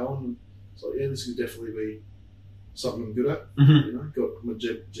I kept going. And so yeah, this could definitely be something I'm good at. You know, got my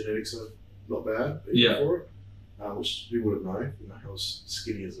genetics are not bad for it. Which who wouldn't know? You know, I was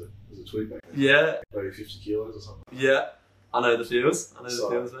skinny as a twig back then. Yeah. Maybe 50 kilos or something. Yeah. I know the feels.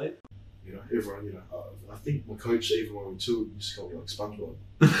 Mate. You know, everyone, you know, I think my coach, even when we toured, used to call me like SpongeBob.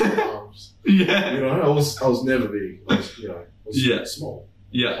 My arms. Yeah. You know, I was never big. I was small.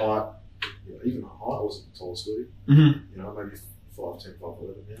 Yeah. Height, you know, even height, I wasn't the tallest dude. You know, maybe 5'10",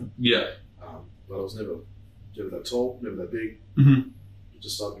 5'11" now. Yeah. But I was never that tall, never that big. It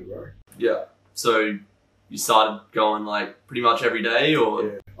just started to grow. Yeah. So you started going like pretty much every day, or?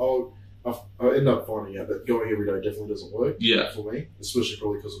 Yeah. I ended up finding out that going every day definitely doesn't work for me, especially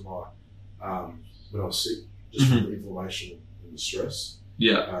probably because of my when I was sick, just from the inflammation the stress.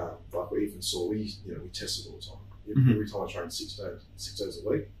 Yeah. Like we even saw, we tested all the time. Every time I trained 6 days a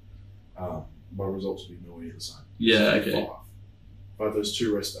week, my results would be nowhere near the same. Yeah, okay. But those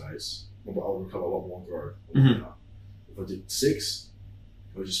 2 rest days, I'll recover a lot more and grow. If I did 6,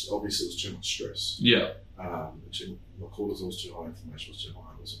 it was obviously it was too much stress. Yeah. My cortisol was too high, inflammation was too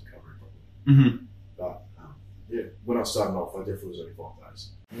high, I wasn't recovering properly. But when I started off, I definitely was only 5 days.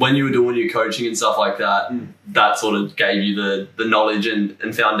 When you were doing your coaching and stuff like that, that sort of gave you the knowledge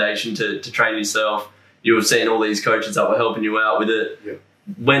and foundation to train yourself. You were seeing all these coaches that were helping you out with it. Yeah.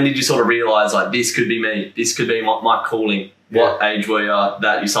 When did you sort of realise, like, this could be me, this could be my calling? Yeah. What age were you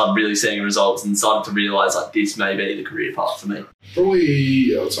that you started really seeing results and started to realise, like, this may be the career path for me?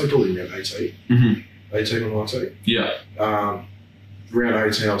 Probably, I'd say probably around 18. 18 or 19. Yeah. Around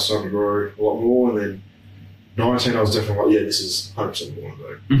 18, I was starting to grow a lot more, and then 19, I was definitely like, yeah, this is 100% what I want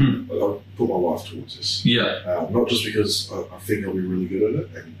to do. Like, I'll put my life towards this. Yeah. Not just because I think I'll be really good at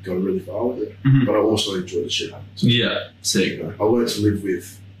it and go really far with it, but I also enjoy the shit out of it. Yeah, sick. I learned to live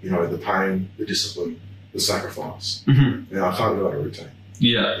with, the pain, the discipline, the sacrifice. And I can't do that in a routine.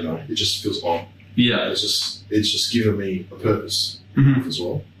 Yeah. It just feels odd. Yeah. It's just given me a purpose as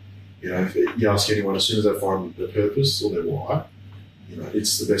well. If you ask anyone, as soon as they find their purpose or their why,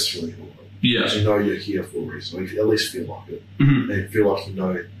 it's the best feeling in the world. Yeah. Because you're here for a reason. Or you at least feel like it. And you feel like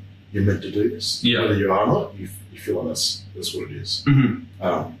you're meant to do this. Yeah. Whether you are or not, you feel like that's what it is.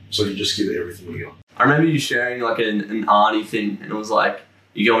 So you just give it everything you got. I remember you sharing like an Arnie thing, and it was like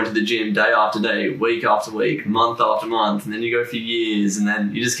you go into the gym day after day, week after week, month after month, and then you go for years, and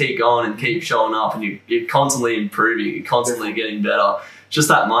then you just keep going and keep showing up, and you're constantly improving, you're constantly getting better. Just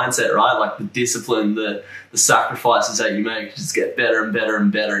that mindset, right? Like the discipline, the sacrifices that you make just get better and better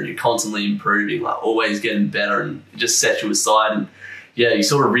and better, and you're constantly improving, like always getting better, and it just sets you aside. And yeah, you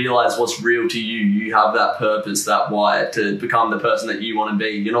sort of realize what's real to you. You have that purpose, that why to become the person that you want to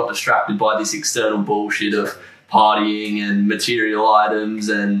be. You're not distracted by this external bullshit of partying and material items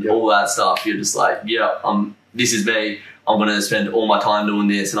and all that stuff. You're just like, this is me. I'm going to spend all my time doing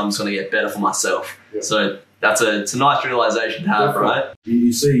this, and I'm just going to get better for myself. So it's a nice realization to have, right?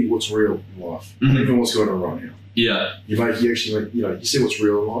 You see what's real in life, and even what's going on right now. Yeah. You see what's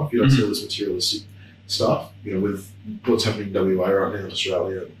real in life. You don't see all this materialistic stuff. With what's happening in WA right now in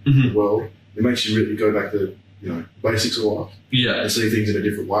Australia and the world, it makes you really go back to basics of life. Yeah. And see things in a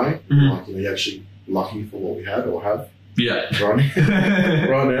different way. Like you're actually lucky for what we had or have. Yeah.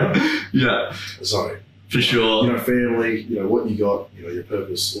 Right now. Yeah. So for sure. Family. What you got. Your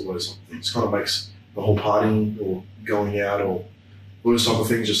purpose. All those things kind of makes the whole partying or going out or all those type of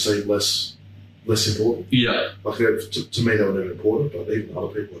things just seem less important. Yeah. Like to me, they were never important, but even other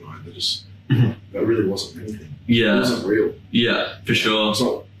people I know, they just that really wasn't anything. Yeah. It wasn't real. Yeah, for sure.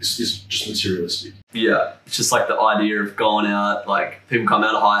 It's just materialistic. Yeah. It's just like the idea of going out, like people come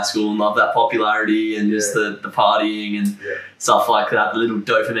out of high school and love that popularity and just the partying and stuff like that, the little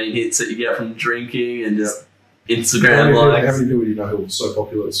dopamine hits that you get from drinking and just Instagram likes. How many people do you know who are so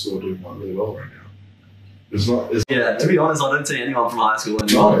popular at school doing really well right now? To be honest, I don't see anyone from high school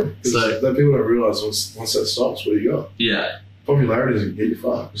anymore. No, so that people don't realise once that stops, what do you got? Yeah. Popularity doesn't get you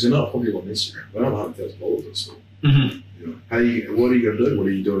far because they're not popular on Instagram. They don't have 100,000 followers at school. What are you going to do? What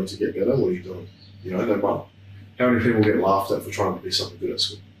are you doing to get better? What are you doing? How many people get laughed at for trying to be something good at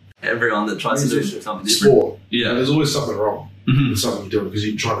school? Everyone that tries to do something different. Sport. Yeah. There's always something wrong with something you're doing because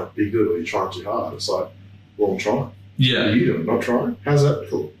you're trying to be good or you're trying too hard. It's like, well, I'm trying. Yeah. What are you doing? Not trying? How's that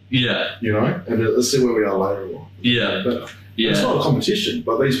cool? Yeah. And let's see where we are later on. Yeah. Better. Yeah. It's not a competition,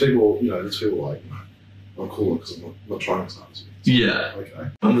 but these people, like, I'm cooler because I'm not trying as hard as you. Yeah. Okay.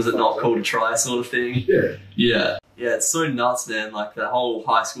 When was it not cool to try sort of thing? Yeah. Yeah. Yeah, it's so nuts, man. Like the whole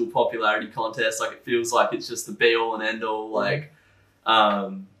high school popularity contest, like it feels like it's just the be all and end all. Like,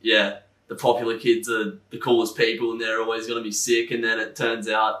 the popular kids are the coolest people and they're always going to be sick. And then it turns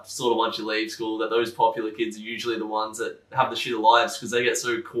out, sort of once you leave school, that those popular kids are usually the ones that have the shitter lives because they get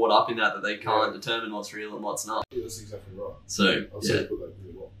so caught up in that they can't determine what's real and what's not. Yeah, that's exactly right. So, I'll say put that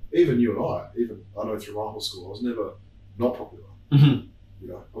really well. Even you and I know through my whole school, I was never not popular. I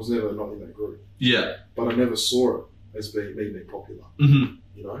was never not in that group. Yeah. But I never saw it as being popular.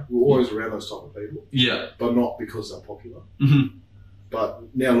 We're always around those type of people. Yeah. But not because they're popular. But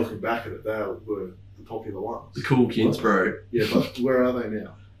now looking back at it, they were the popular ones. The cool kids, bro. Yeah, but where are they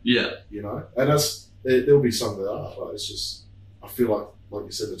now? Yeah. And there'll be some that are, but it's just, I feel like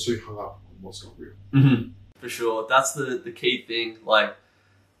you said, they're too hung up on what's not real. For sure. That's the key thing. Like,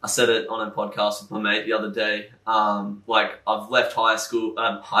 I said it on a podcast with my mate the other day. Like, I've left high school.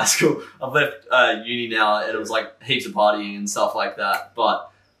 I've left uni now, and it was like heaps of partying and stuff like that. But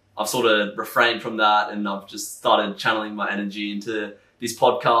I've sort of refrained from that, and I've just started channeling my energy into this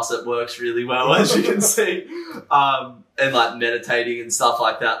podcast that works really well, as you can see, and like meditating and stuff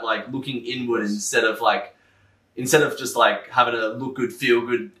like that, like looking inward instead of just like having a look good, feel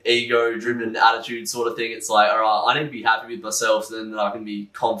good, ego driven attitude sort of thing. It's like, all right, I need to be happy with myself so then I can be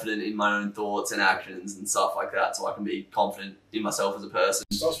confident in my own thoughts and actions and stuff like that, so I can be confident in myself as a person.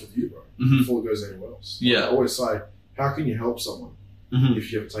 It starts with you, bro, before it goes anywhere else. Yeah. I always say, how can you help someone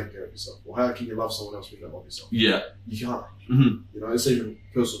if you haven't taken care of yourself? Or how can you love someone else if you don't love yourself? Yeah. You can't. You know, it's even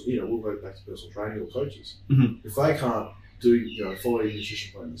personal, we'll go back to personal training or coaches. If they can't follow your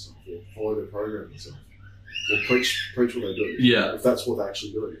nutrition plan themselves, or follow their program themselves, or preach what they do. Yeah. If that's what they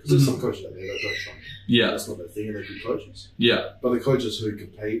actually do. Because there's some coaches out there that don't train. Yeah. That's not their thing, and they're good coaches. Yeah. But the coaches who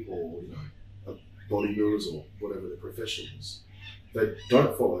compete, or are bodybuilders or whatever their profession is, they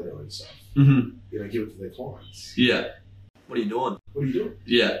don't follow their own stuff. Give it to their clients. Yeah. What are you doing? What are you doing?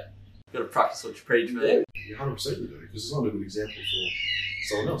 Yeah. You've got to practice what you preach, mate. You 100% do, because it's not a good example for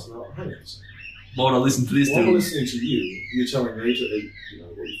someone else. And they're like, hang on a second. Why would I listen to this? Why am I listening to you? You're telling me to eat,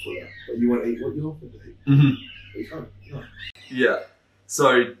 what you put out, but you won't eat what you're offered to eat. You can't. No. Yeah.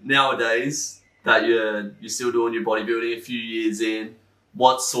 So nowadays that you're still doing your bodybuilding, a few years in,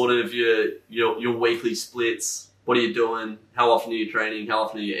 what's sort of your weekly splits? What are you doing? How often are you training? How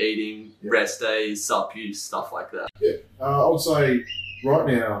often are you eating? Rest days, sup use, stuff like that. Yeah, I would say right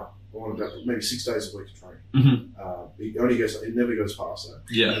now I want about maybe 6 days a week of training. It never goes past that.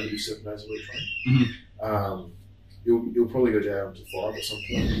 Yeah. I never do 7 days a week training. You'll probably go down to 5 at some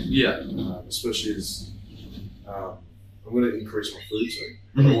point. Yeah. Especially as I'm going to increase my food soon,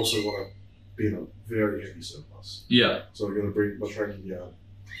 but I also want to be in a very heavy surplus. Yeah. So we're going to bring my training down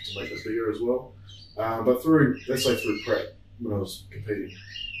to make it bigger as well. But through prep, when I was competing,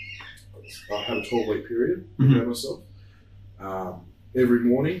 I had a 12-week period to myself. Every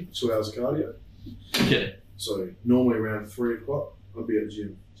morning, 2 hours of cardio. Okay. So normally around 3 o'clock, I'd be at the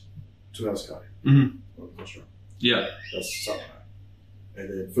gym, 2 hours of cardio. Yeah. That's Saturday. And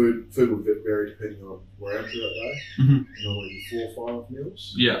then food would vary depending on where I'm through that day. Normally be 4 or 5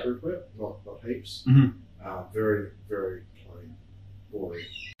 meals. Yeah. Pre-prep, not heaps. Very, very plain, boring.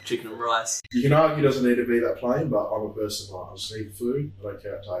 Chicken and rice. You can argue it doesn't need to be that plain, but I'm a person like I just need food. I don't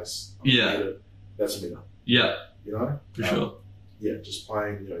care how it tastes. I eat it. That's a winner. Yeah. For sure. Yeah, just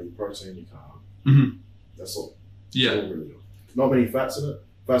plain. Your protein, your carb. That's all. Yeah. That's all really good. Not many fats in it.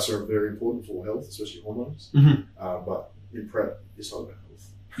 Fats are very important for health, especially hormones. But in prep, it's not about health.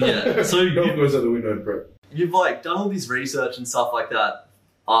 Yeah. So health goes out the window in prep. You've done all this research and stuff like that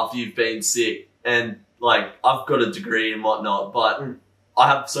after you've been sick, and I've got a degree and whatnot, but I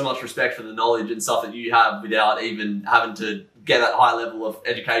have so much respect for the knowledge and stuff that you have without even having to get that high level of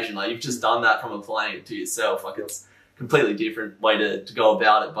education. You've just done that from applying it to yourself. It's a completely different way to go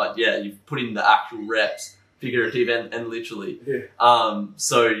about it. But yeah, you've put in the actual reps, figurative and literally. Yeah.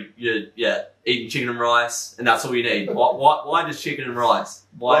 So you're eating chicken and rice, and that's all you need. Why just chicken and rice?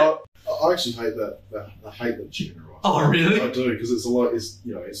 Why? Well, I actually hate that. I hate the chicken and rice. Oh, really? I do, because it's a lot.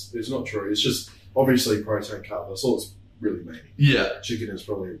 It's not true. It's just obviously protein, carb. That's all it's really meaning. Yeah. Chicken is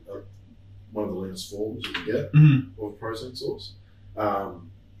probably one of the leanest forms you can get of a protein source.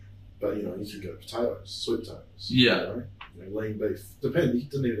 But you can go potatoes, sweet potatoes. Yeah. Lean beef. Depends. It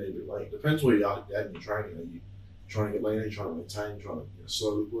doesn't even need to be lean. Depends where you are in your training. Are you trying to get lean? Are you trying to maintain? Trying to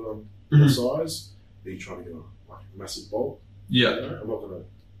slowly put on the size? Are you trying to get a massive bulk? Yeah. I'm not going to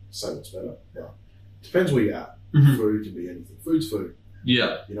say what's better. But depends where you're at. Food can be anything. Food's food.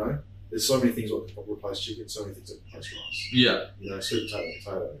 Yeah. There's so many things that can replace chicken, so many things that can replace rice. Yeah. Sweet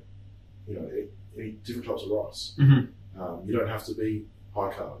potato, eat different types of rice. You don't have to be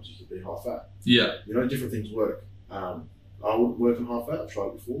high carbs, you can be high fat. Yeah. Different things work. I wouldn't work on high fat, I've tried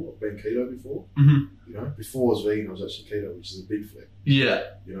it before, I've been keto before. Before I was vegan, I was actually keto, which is a big flip. Yeah.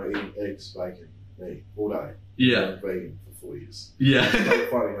 Eating eggs, bacon, meat, all day. Yeah. Vegan for 4 years. Yeah. It's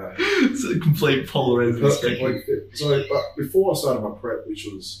funny, mate. It's a complete polar end of the spectrum. So, but before I started my prep, which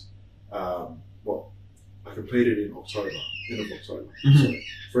was, I completed in October, end of October. So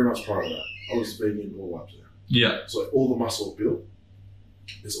 3 months prior to that, I was vegan all the way up to now. Yeah. So all the muscle built,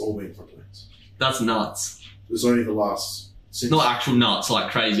 it's all been from plants. That's nuts. There's only the last... Not actual nuts,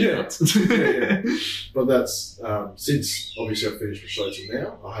 like crazy nuts. Yeah. But that's, since obviously I finished the show till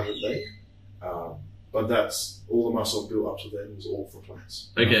now, I haven't been. But that's, all the muscle built up to then was all from plants.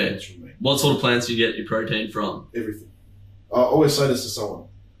 Okay. From me. What sort of plants do you get your protein from? Everything. I always say this to someone.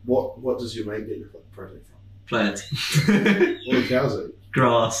 What does your mate get your protein from? Plants. What do cows eat?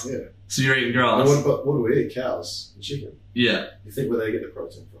 Grass. Yeah. So you're eating grass. But what do we eat? Cows and chicken. Yeah. You think where they get the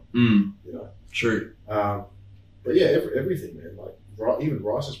protein from? True. But yeah, everything, man. Like even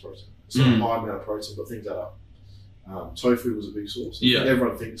rice has protein. It's not a high amount of protein, but things add up. Tofu was a big source. Yeah.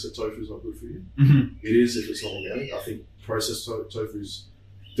 Everyone thinks that tofu is not good for you. It is if it's not organic. I think processed tofu's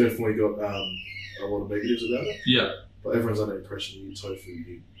definitely got a lot of negatives about it. Yeah. But everyone's under the impression you eat tofu,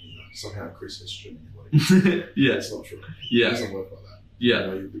 you somehow increase estrogen in your body. Yeah. It's not true. Yeah. It doesn't work like that.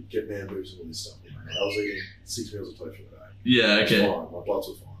 Yeah. You get man boobs and all this stuff. I was eating 6 meals of tofu a day. Yeah, okay. Fine. My bloods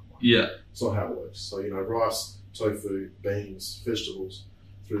were fine. Yeah. It's not how it works. So, rice, tofu, beans, vegetables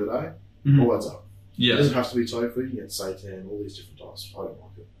through the day, all adds up. Yeah. It doesn't have to be tofu. You can get seitan, all these different types. I don't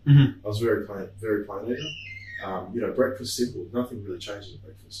like it. I was very plain eater. Breakfast simple. Nothing really changes at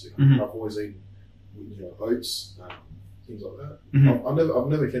breakfast. I've always eaten, oats, things like that. I've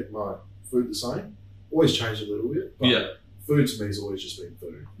never kept my food the same. Always changed a little bit. But food to me has always just been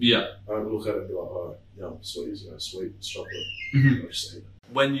food. Yeah. I don't look at it and be like, oh, sweet, sweet chocolate. I just eat it.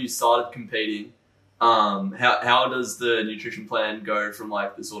 When you started competing, how does the nutrition plan go from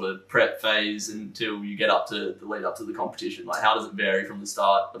like the sort of prep phase until you get up to the lead up to the competition? Like, how does it vary from the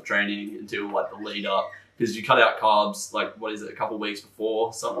start of training until like the lead up? Because you cut out carbs, like what is it, a couple of weeks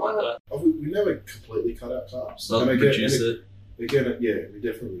before, something like that? We never completely cut out carbs. So reduce it. Again, we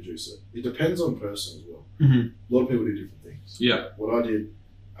definitely reduce it. It depends on person as well. A lot of people do different things. Yeah. What I did,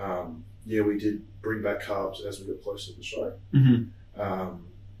 we did bring back carbs as we got closer to the show.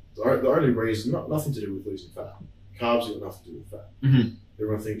 The only reason, nothing to do with losing fat. Carbs have got nothing to do with fat.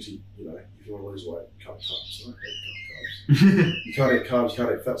 Everyone thinks if you want to lose weight, cut carbs. No, cut carbs. You can't eat carbs, you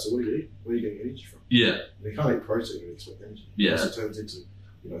can't eat fat. So what do you eat? Where are you getting energy from? Yeah. And you can't eat protein and expect energy. Yeah. It turns into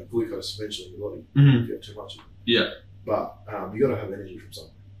glucose eventually in your body if you have too much of it. Yeah. But you got to have energy from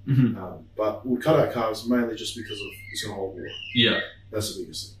somewhere. But we cut out carbs mainly just because of it's going to hold water. Yeah. That's the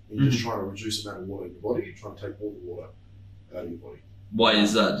biggest thing. You're just trying to reduce the amount of water in your body. You're trying to take all the water out of your body. Why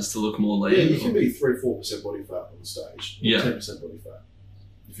is that? Just to look more lean? Yeah, you can be 3 or 4% body fat on the stage. Or 10% body fat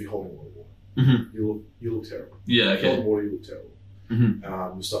if you're holding a lot of water. You look terrible. Yeah, okay. If you're holding water, you look terrible.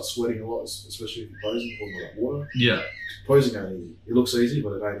 You start sweating a lot, especially if you're posing, holding a lot of water. Yeah. Posing ain't easy. It looks easy,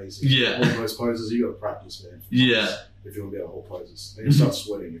 but it ain't easy. Yeah. All those poses, you got to practice, man. Yeah. If you want to be able to hold poses. And you start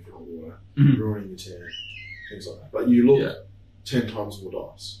sweating if you're holding water, ruining your tan, things like that. But you look 10 times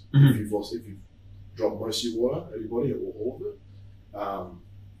more dice. If you've dropped most of your water out of your body, or all of it.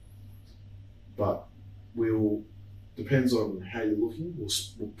 But depends on how you're looking,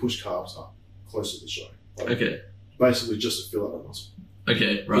 we'll push carbs up closer to the show. Like basically just to fill out that muscle.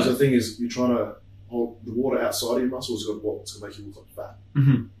 Okay, right. Because the thing is, you're trying to hold the water outside of your muscles. It's going to make you look like fat.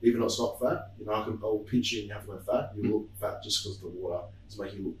 Even though it's not fat, I'll pinch you and you have no fat. You look fat just because the water is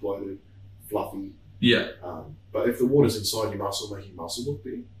making you look bloated, fluffy. Yeah. But if the water's inside your muscle, making your muscle look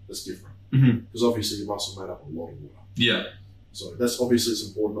big, that's different. Because obviously your muscle made up of a lot of water. Yeah. So that's obviously it's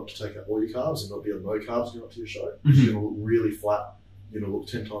important not to take out all your carbs and not be on no carbs going up to your show. You're going to look really flat. You're going to look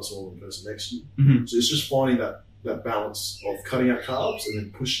 10 times smaller than the person next to you. So it's just finding that balance of cutting out carbs and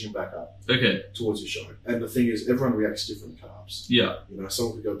then pushing them back up towards your show. And the thing is, everyone reacts different to carbs. Yeah.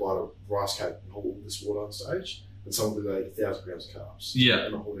 Someone could go buy a rice cake and hold all this water on stage, and someone could go eat 1,000 grams of carbs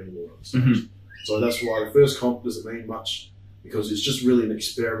and not hold any water on stage. So that's why the first comp doesn't mean much, because it's just really an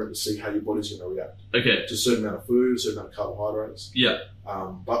experiment to see how your body's going to react to a certain amount of food, a certain amount of carbohydrates. Yeah.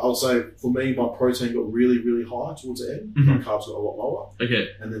 But I'll say, for me, my protein got really, really high towards the end. My carbs got a lot lower. Okay.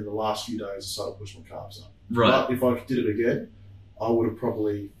 And then the last few days, I started pushing my carbs up. Right. But if I did it again, I would have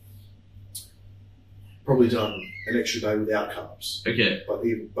probably done an extra day without carbs. Okay.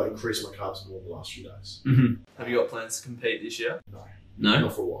 But increased my carbs more in the last few days. Have you got plans to compete this year? No. No?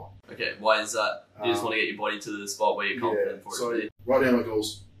 Not for a while. Okay, why is that? You just want to get your body to the spot where you're confident for it to be? Right now my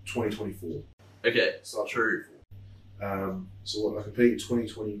goal's 2024. Okay, so true. So I competed in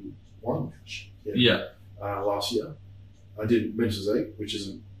 2021. Last year. I did men's physique, which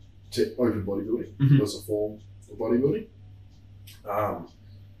isn't open bodybuilding. That's a form of bodybuilding.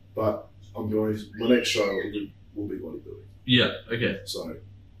 But my next show will be bodybuilding. Yeah, okay. So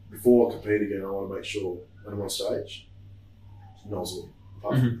before I compete again, I want to make sure when I'm on stage, no one's looking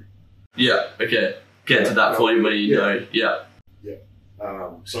apart from me. Yeah, okay. Get to that point where you know. Yeah.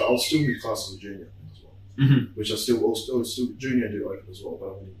 So I'll still be classed as a junior as well, which I still junior and do open as well, but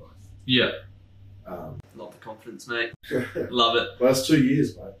I'm winning both. Yeah. Love the confidence, mate. Love it. Well, that's 2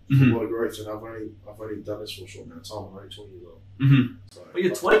 years, mate. A lot of growth, and I've only done this for a short amount of time. I'm only 20 years old. So, well,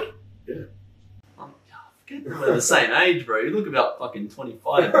 you're 20? Yeah. We're the same age, bro. You look about fucking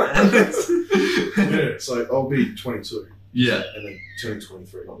 25, man. Yeah, so I'll be 22. Yeah. And then turning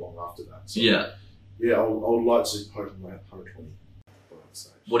 23 not long after that. So, yeah. Yeah, I would like to hope I'm at 120.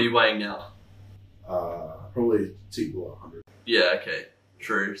 What are you weighing now? Probably below 100. Yeah, okay.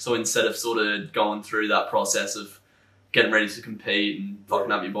 True. So instead of sort of going through that process of getting ready to compete and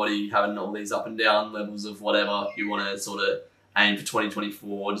fucking up your body, having all these up and down levels of whatever you want to sort of aim for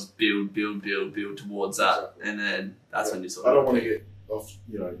 2024, just build towards that, and then that's when you sort of. I don't want to get off,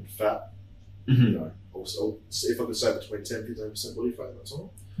 fat. Mm-hmm. Also, if I could say between 10-15% body fat, that's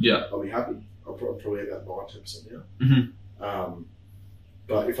all. Yeah, I'll be happy. I'll probably about 9-10% now. Mm-hmm.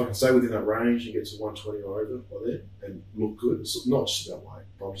 But if I can stay within that range and get to 120 or over by then and look good, it's not just about weight,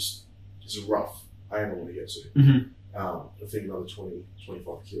 but it's a rough aim I want to get to. Mm-hmm. I think another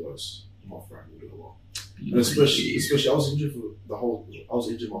 20-25 kilos in my frame will do a lot. And especially I was injured my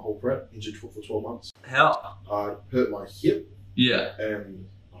whole prep, injured for 12 months. How? I hurt my hip. Yeah. And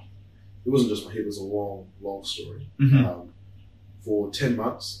it wasn't just my hip, it was a long story. Mm-hmm. For 10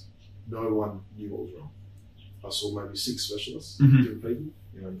 months, no one knew what was wrong. I saw maybe 6 specialists, Mm-hmm. different people,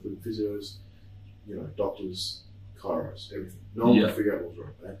 including physios, doctors, chiros, everything. No one could figure out what was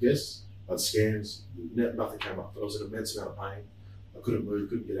wrong. I had guests, I had scans, nothing came up. But I was in an immense amount of pain. I couldn't move,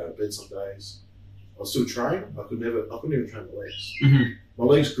 couldn't get out of bed some days. I was still training, I couldn't even train my legs. Mm-hmm. My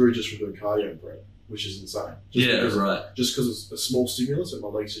legs grew just from doing cardio and prep, which is insane. Just because it's a small stimulus that my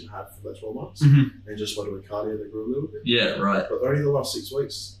legs didn't have for that 12 months. Mm-hmm. And just by doing cardio, they grew a little bit. Yeah, right. But only the last 6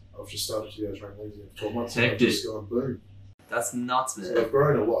 weeks, I've just started to train legs in 12 months. Hectic. And I've just gone boom. That's nuts, man. So I've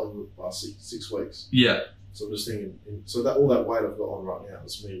grown a lot in the last 6 weeks. Yeah. So I'm just thinking, all that weight I've got on right now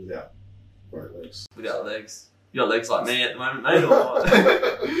is me without great legs. Without legs. You got legs like me at the moment, mate, or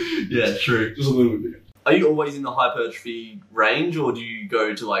what? Yeah, true. Just a little bit bigger. Are you always in the hypertrophy range, or do you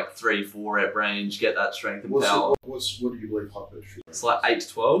go to like 3-4 rep range, get that strength and power? What do you believe hypertrophy? It's like 8 to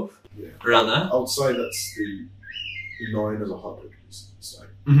 12? Yeah. Around there? I would say that's the known as a hypertrophy state.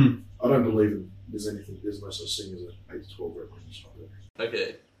 Mm-hmm. I don't believe there's no such thing as an 8 to 12 rep range hypertrophy.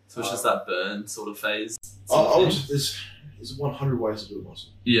 Okay. So it's just that burn sort of phase? There's 100 ways to do a muscle.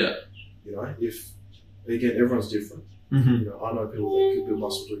 Yeah. Again, everyone's different. Mm-hmm. I know people that could build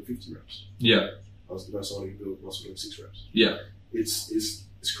muscle doing 50 reps. Yeah. I know someone who can build muscle doing 6 reps. Yeah. It's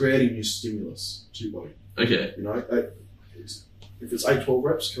creating new stimulus to your body. Okay. If it's 8-12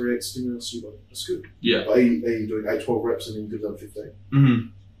 reps, create stimulus to your body. That's good. Yeah. But are you doing 8-12 reps and then you've done 15? Mm-hmm.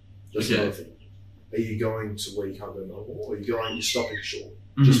 That's Okay. another thing. Are you going to where you can't go no more, or you're stopping short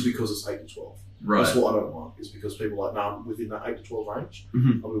Mm-hmm. just because it's 8 to 12? Right. That's what I don't like. Is because people are like, I'm within that 8 to 12 range.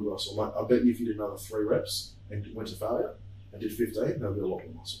 Mm-hmm. I'll build muscle. Like, I bet you if you did another 3 reps and went to failure and did 15, there'll be a lot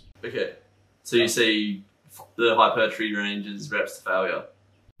more muscle. Okay. So you see the hypertrophy range is reps to failure?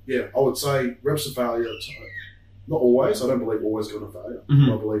 Yeah, I would say reps to failure. Not always. I don't believe always going to failure.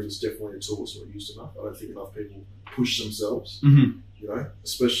 Mm-hmm. I believe it's definitely a tool that's not used enough. I don't think enough people push themselves. Mm-hmm.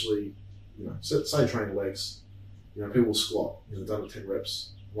 Especially, say training legs. People squat. Done 10 reps.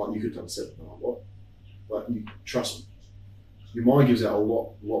 Like you could have done 7. Like what? Like you trust me. Your mind gives out a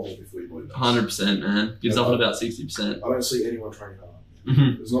lot more before your body does. 100%, man. Gives up at about 60%. I don't see anyone training hard.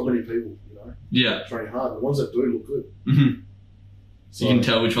 Mm-hmm. There's not many people, Yeah. training hard. The ones that do look good. Mm-hmm. So you can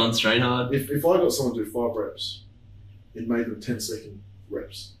tell which ones train hard. If I got someone to do 5 reps, it made them 10-second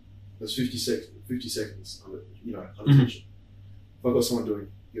reps. That's 50 seconds under Mm-hmm. tension. If I got someone doing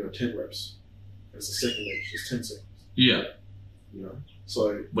 10 reps, it's a second each, just 10 seconds. Yeah.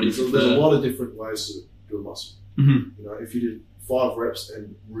 So What do you there's prefer? a lot of different ways to do a muscle. Mm-hmm. If you did 5 reps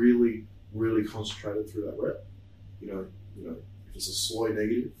and really, really concentrated through that rep, if it's a slow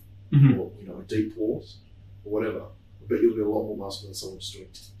negative Mm-hmm. or a deep pause or whatever, I bet you'll get a lot more muscle than someone just doing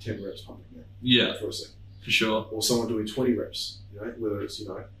 10 reps pumping out. Yeah. For a second. For sure. Or someone doing 20 reps, whether it's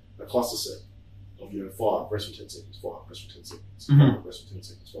a cluster set of 5 reps for 10 seconds, 5 reps for 10 seconds, Mm-hmm. 5 reps for 10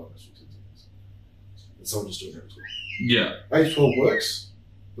 seconds, 5 reps for 10 seconds, and someone just doing that as well. Yeah. 8-12 works,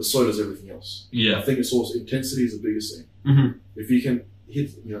 but so does everything else. Yeah. I think it's also intensity is the biggest thing. Mm-hmm. If you can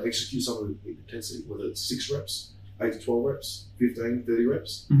execute some of the intensity, whether it's 6 reps, 8 to 12 reps, 15, 30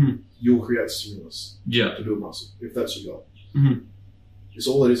 reps, Mm-hmm. you'll create stimulus Yeah. to build muscle, if that's your goal. Mm-hmm. It's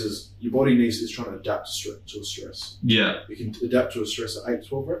all it is your body is trying to adapt to a stress. Yeah. You can adapt to a stress at 8 to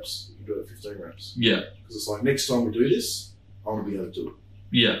 12 reps, you can do it at 15 reps. Yeah. Because it's like, next time we do this, I want to be able to do it.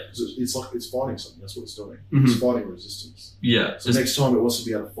 Yeah. Because it's like it's fighting something, that's what it's doing. Mm-hmm. It's fighting resistance. Yeah. So next time it wants to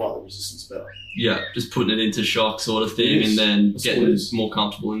be able to fight the resistance better. Yeah. Just putting it into shock sort of thing, and then That's getting what it is. more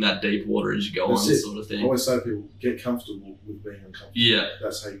comfortable in that deep water as you go That's on, it. sort of I thing. always say to people, get comfortable with being uncomfortable. Yeah.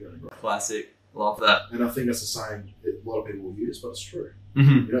 That's how you're going to grow. Classic. Love that. And I think that's a saying that a lot of people will use, but it's true.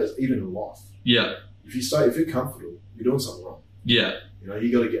 Mm-hmm. It's even in life. Yeah. If you're comfortable, you're doing something wrong. Yeah. You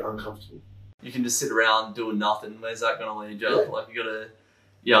got to get uncomfortable. You can just sit around doing nothing. Where's that going to lead you? Yeah. Like you got to.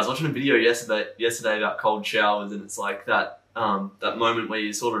 Yeah, I was watching a video yesterday about cold showers, and it's like that moment where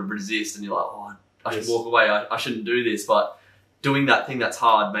you sort of resist and you're like, oh, I should Yes. walk away. I shouldn't do this, but doing that thing that's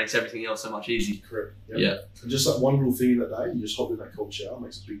hard makes everything else so much easier. Correct. Yeah. And just like one little thing in that day, you just hop in that cold shower,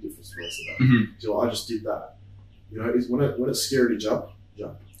 makes a big difference for the rest of the day. Mm-hmm. So I just did that. You know, when it's scary to jump.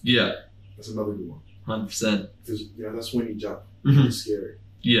 Yeah. That's another good one. 100%. Because that's when you jump. Mm-hmm. It's scary.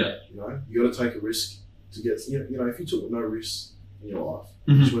 Yeah. You got to take a risk to get. If you took no risks in your life,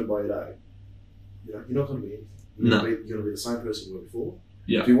 Mm-hmm. just went by your day. You're not going to be anything. You're going to be the same person you were before.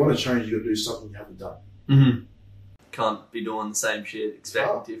 Yeah. If you want to change, you got to do something you haven't done. Mm-hmm. Can't be doing the same shit,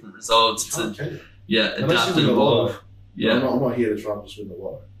 expecting different results. Can you? Yeah, adapt and evolve. Yeah. I'm not here to try and just win the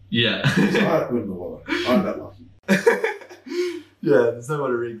lotto. Yeah. So I don't win the lotto. I'm that lucky. Yeah, there's no way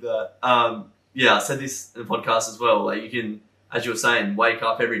to rig that. I said this in the podcast as well. Like, you can, as you were saying, wake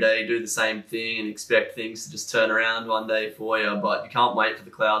up every day, do the same thing, and expect things to just turn around one day for you. But you can't wait for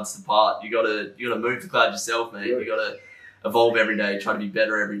the clouds to part. You gotta move the clouds yourself, mate. Yeah. You gotta evolve every day, try to be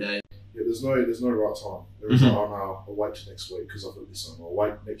better every day. Yeah, there's no right time. There is I'll wait till next week because I've got this on. I'll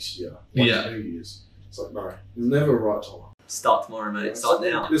wait next year. Wait till New Year's. It's like, no, there's never a right time. Start tomorrow, mate. Start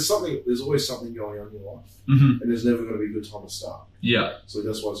now. There's always something going on in your life, and there's never going to be a good time to start. Yeah. So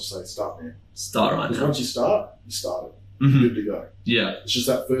that's why I just say start now. Start right now. Because once you started. You're good to go. Yeah. It's just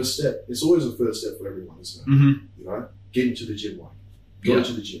that first step. It's always a first step for everyone, isn't it? Get into the gym, go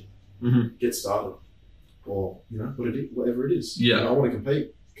to the gym, get started, or whatever it is. Yeah. I want to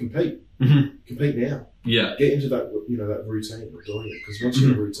compete. Compete now. Yeah. Get into that that routine of doing it, because once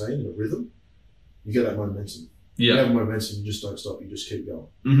you're in a routine and a rhythm, you get that momentum. Yeah. You have momentum, you just don't stop. You just keep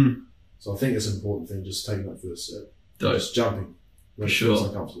going. So I think it's an important thing, just taking that first step, just jumping. For sure. It's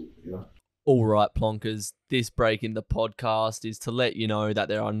uncomfortable, All right, Plonkers, this break in the podcast is to let you know that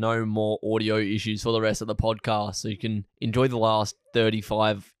there are no more audio issues for the rest of the podcast, so you can enjoy the last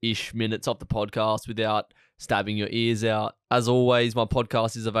 35-ish minutes of the podcast without stabbing your ears out. As always, my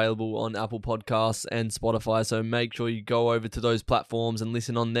podcast is available on Apple Podcasts and Spotify, so make sure you go over to those platforms and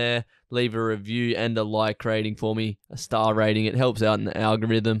listen on there. Leave a review and a like rating for me, a star rating. It helps out in the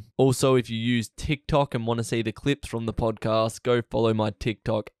algorithm. Also, if you use TikTok and want to see the clips from the podcast, go follow my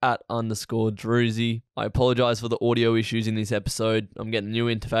TikTok @_Drewzy. I apologize for the audio issues in this episode. I'm getting a new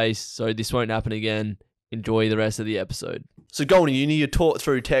interface, so this won't happen again. Enjoy the rest of the episode. So going to uni, you're taught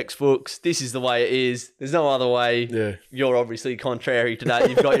through textbooks. This is the way it is. There's no other way. Yeah. You're obviously contrary to that.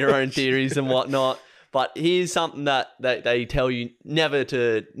 You've got your own theories and whatnot. But here's something that they tell you never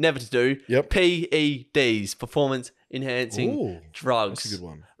to do. Yep. PEDs, performance enhancing drugs. That's a good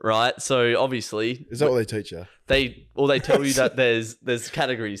one. Right? So obviously, is that what they teach you? They tell you that there's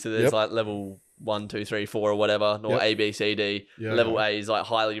categories. So there's like level 1, 2, 3, 4 or whatever, or A, B, C, D. Yeah, level A is like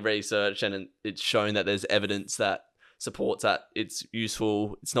highly researched, and it's shown that there's evidence that supports that it's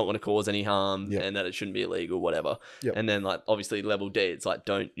useful, it's not going to cause any harm, and that it shouldn't be illegal, whatever. Yep. And then like obviously level D, it's like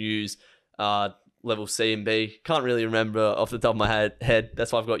don't use. Level C and B, can't really remember off the top of my head.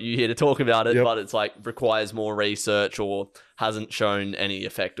 That's why I've got you here to talk about it. But it's like requires more research or hasn't shown any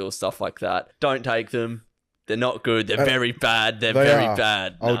effect or stuff like that. Don't take them. They're not good. They're very bad. They're very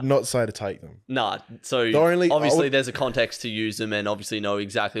bad. I would not say to take them. Nah. So obviously there's a context to use them, and obviously know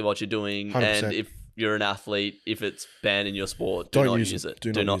exactly what you're doing. 100%. And if you're an athlete, if it's banned in your sport, do not use it.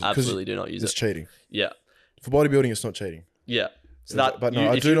 Do not use it. It's cheating. Yeah. For bodybuilding, it's not cheating. Yeah. So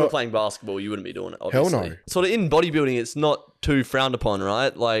if you were playing basketball, you wouldn't be doing it, obviously. Hell no. Sort of in bodybuilding, it's not too frowned upon,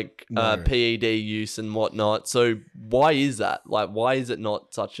 right? Like PED use and whatnot. So why is that? Like, why is it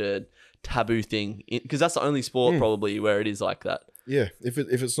not such a taboo thing? Because that's the only sport probably where it is like that. Yeah, if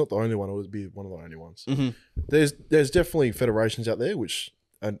it's not the only one, it would be one of the only ones. There's definitely federations out there which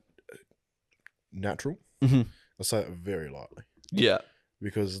are natural. I say that very lightly. Yeah.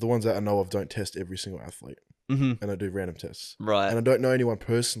 Because the ones that I know of don't test every single athlete. And I do random tests. Right. And I don't know anyone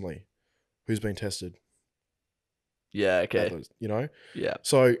personally who's been tested. Yeah, okay. Those, Yeah.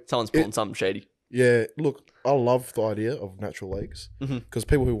 So someone's pulling something shady. Yeah, look, I love the idea of natural legs because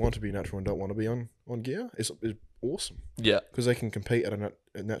people who want to be natural and don't want to be on gear is awesome. Yeah. Because they can compete at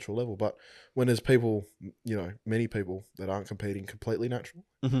a natural level. But when there's people, many people that aren't competing completely natural,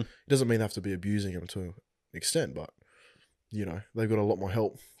 it doesn't mean they have to be abusing them to an extent, but, they've got a lot more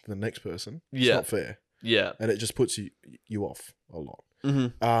help than the next person. It's not fair. Yeah. And it just puts you off a lot.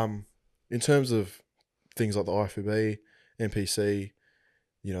 In terms of things like the IFBB, NPC,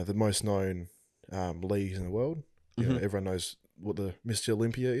 the most known leagues in the world, everyone knows what the Mr.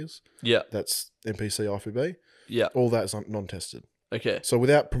 Olympia is. Yeah. That's NPC, IFBB. Yeah. All that is non-tested. Okay. So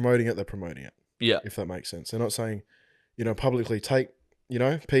without promoting it, they're promoting it. Yeah. If that makes sense. They're not saying, publicly take,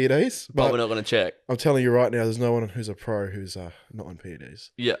 PEDs. But we're not going to check. I'm telling you right now, there's no one who's a pro who's not on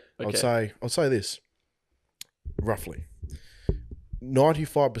PEDs. Yeah. Okay. I'd say this. Roughly,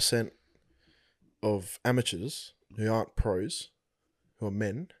 95% of amateurs who aren't pros, who are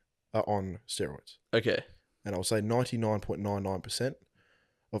men, are on steroids. Okay. And I'll say 99.99%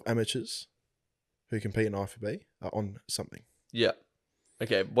 of amateurs who compete in IFBB are on something. Yeah.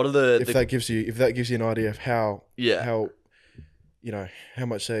 Okay. What are the If that gives you an idea of how Yeah. how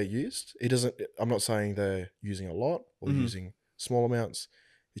much they're used, it doesn't. I'm not saying they're using a lot or using small amounts.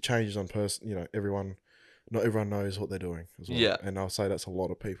 It changes on person. Everyone. Not everyone knows what they're doing as well. Yeah. And I'll say that's a lot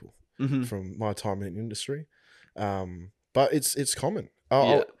of people Mm-hmm. from my time in the industry. But it's common.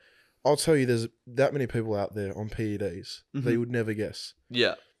 Yeah. I'll tell you, there's that many people out there on PEDs that you would never guess.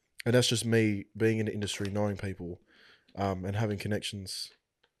 Yeah. And that's just me being in the industry, knowing people, and having connections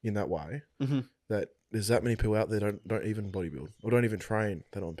in that way. That there's that many people out there don't even bodybuild or don't even train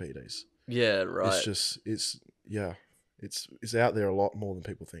that are on PEDs. Yeah. Right. It's out there a lot more than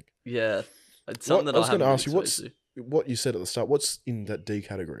people think. Yeah. It's something that I was going to ask you, what you said at the start. What's in that D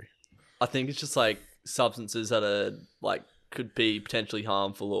category? I think it's just like substances that are like could be potentially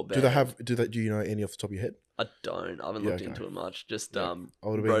harmful or bad. Do you know any off the top of your head? I don't. I haven't looked into it much. Just rote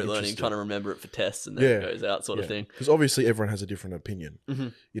learning, trying to remember it for tests, and then it goes out, sort of thing. Because obviously everyone has a different opinion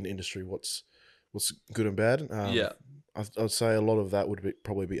in the industry. What's good and bad? I'd say a lot of that would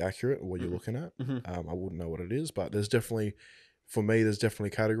probably be accurate. What you're looking at. I wouldn't know what it is, but there's definitely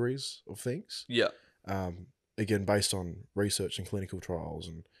categories of things. Yeah. Again, based on research and clinical trials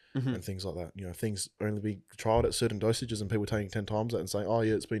and things like that. Things only be tried at certain dosages and people taking 10 times that and saying, oh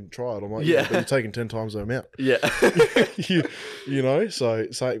yeah, it's been tried. I'm like, yeah, but you're taking 10 times the amount. Yeah. So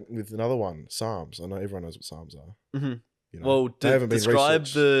say with another one, SARMs. I know everyone knows what SARMs are. Well, describe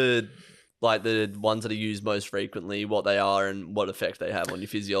the ones that are used most frequently, what they are and what effect they have on your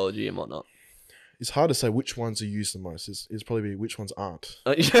physiology and whatnot. It's hard to say which ones are used the most. It's probably which ones aren't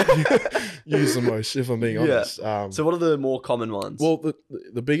used the most, if I'm being honest. So what are the more common ones? Well,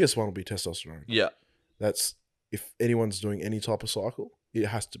 the biggest one will be testosterone. Yeah. That's, if anyone's doing any type of cycle, it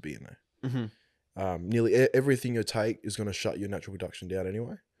has to be in there. Nearly everything you take is going to shut your natural production down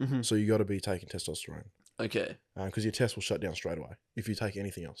anyway. So you got to be taking testosterone. Okay. Because your test will shut down straight away if you take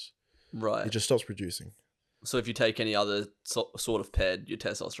anything else. Right. It just stops producing. So if you take any other sort of PED, your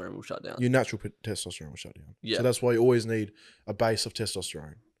testosterone will shut down. Your natural testosterone will shut down. Yeah. So that's why you always need a base of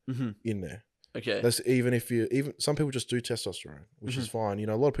testosterone in there. Okay. That's even some people just do testosterone, which is fine.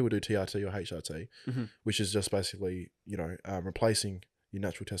 A lot of people do TRT or HRT, which is just basically, replacing your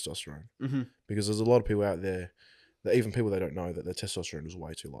natural testosterone. Because there's a lot of people out there that even people they don't know that their testosterone is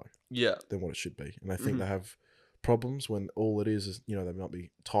way too low. Yeah. Than what it should be. And they think they have problems when all it is they might be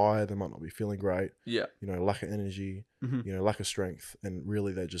tired, they might not be feeling great. Yeah. Lack of energy, lack of strength, and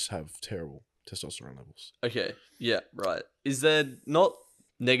really they just have terrible testosterone levels. Okay. Yeah, right. Is there not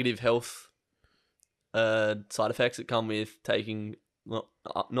negative health side effects that come with taking not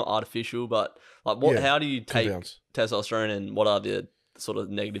artificial, but like how do you take testosterone, and what are the sort of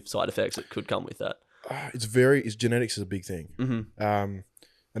negative side effects that could come with that? Genetics is a big thing. And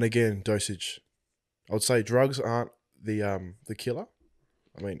again, dosage. I would say drugs aren't the killer.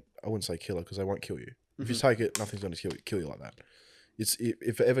 I mean, I wouldn't say killer because they won't kill you. If you take it, nothing's going to kill you like that.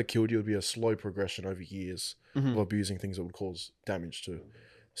 If it ever killed you, it would be a slow progression over years of abusing things that would cause damage to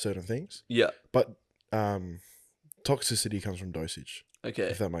certain things. Yeah. But toxicity comes from dosage. Okay.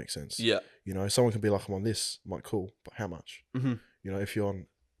 If that makes sense. Yeah. Someone can be like, I'm on this. I'm like, cool, but how much? If you're on,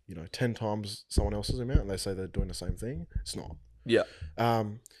 10 times someone else's amount and they say they're doing the same thing, it's not. Yeah.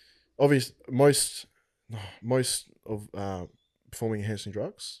 Obviously, most of performing enhancing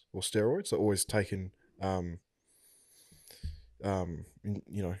drugs or steroids are always taken,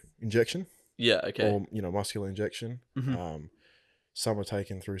 injection. Yeah. Okay. Or muscular injection. Some are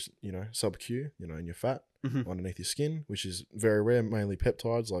taken through sub-Q, in your fat underneath your skin, which is very rare. Mainly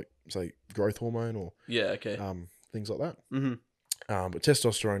peptides like say growth hormone or things like that. But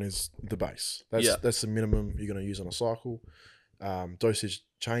testosterone is the base. That's the minimum you're going to use on a cycle. Dosage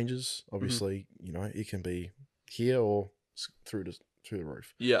changes. Obviously, it can be here or through the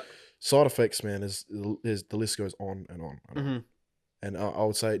roof. Yeah. Side effects, man, the list goes on and on and on. And I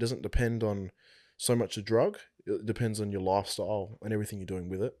would say it doesn't depend on so much the drug. It depends on your lifestyle and everything you're doing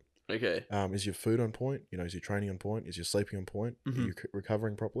with it. Okay. Is your food on point? Is your training on point? Is your sleeping on point? Are you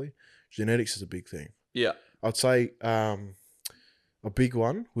recovering properly? Genetics is a big thing. Yeah. I'd say a big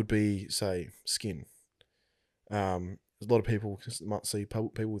one would be, say, skin. A lot of people might see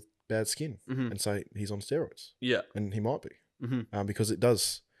people with bad skin and say he's on steroids. Yeah. And he might be. Because it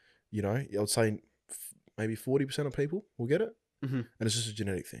does, I would say maybe 40% of people will get it. And it's just a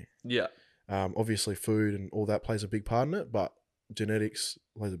genetic thing. Yeah. Obviously food and all that plays a big part in it, but genetics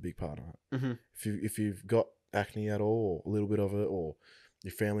plays a big part in it. If you've got acne at all, or a little bit of it, or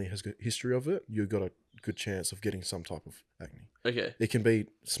your family has got history of it, you've got to good chance of getting some type of acne. Okay. It can be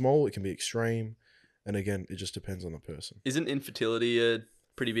small, it can be extreme, and again, it just depends on the person. Isn't infertility a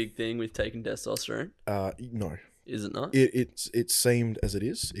pretty big thing with taking testosterone? No. Is it not? It's seemed as it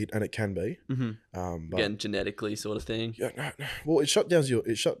is, and it can be. But Again, genetically sort of thing. yeah, no. Well, it shuts your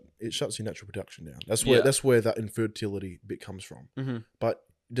natural production down. That's where that infertility bit comes from. But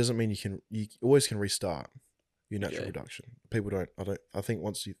it doesn't mean you always can restart your natural production. People don't. I think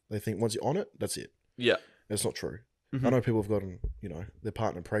once you're on it, that's it. Yeah, that's not true. I know people have gotten their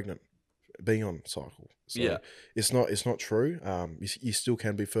partner pregnant being on cycle. So it's not true. You still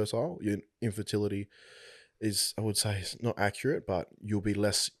can be fertile. Your infertility is, I would say, it's not accurate, but you'll be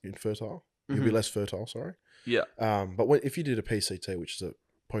less infertile. You'll be less fertile. Sorry. Yeah. But if you did a PCT, which is a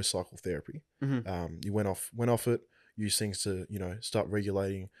post-cycle therapy, you went off it, use things to start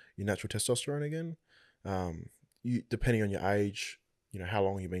regulating your natural testosterone again. You, depending on your age, how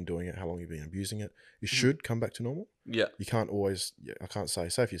long you've been doing it, how long you've been abusing it, you should come back to normal. Yeah. You can't always. I can't say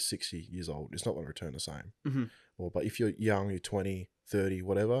if you're 60 years old, it's not going to return the same. But if you're young, you're 20, 30,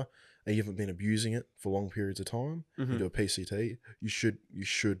 whatever, and you haven't been abusing it for long periods of time, you do a PCT, you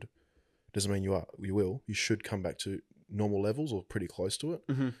should, doesn't mean you will, you should come back to normal levels or pretty close to it,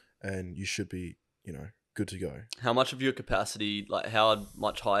 and you should be, good to go. How much of your capacity, like how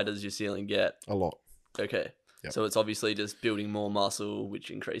much higher does your ceiling get? A lot. Okay. Yep. So it's obviously just building more muscle,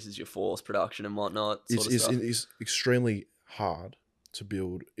 which increases your force production and whatnot. It's extremely hard to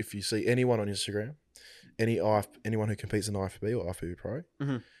build. If you see anyone on Instagram, anyone who competes in IFBB or IFBB Pro,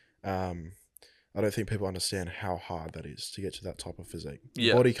 I don't think people understand how hard that is to get to that type of physique.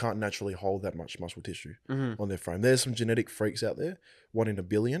 Your body can't naturally hold that much muscle tissue on their frame. There's some genetic freaks out there, 1 in a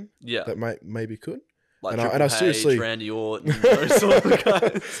billion, that maybe could. Like and I seriously, Randy Orton, those sort of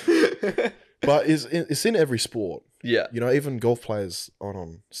guys. But it's in every sport. Yeah. Even golf players aren't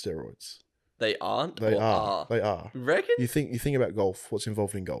on steroids. They aren't? They are. They are. You reckon? You think about golf, what's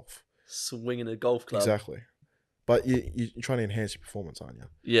involved in golf? Swinging a golf club. Exactly. But you're trying to enhance your performance, aren't you?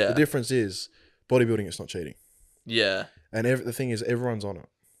 Yeah. The difference is bodybuilding, it's not cheating. Yeah. And the thing is, everyone's on it.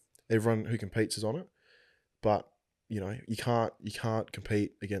 Everyone who competes is on it. But you can't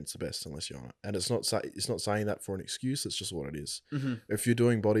compete against the best unless you're on it. And it's not saying that for an excuse. It's just what it is. If you're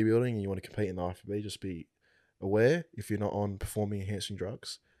doing bodybuilding and you want to compete in the IFBB, just be aware. If you're not on performing enhancing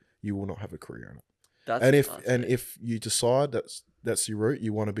drugs, you will not have a career in it. If you decide that's your route,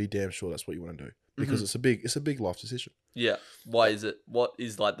 you want to be damn sure that's what you want to do, because it's a big life decision. Yeah. Why is it? What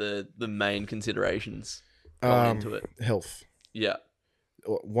is like the main considerations going into it? Health. Yeah.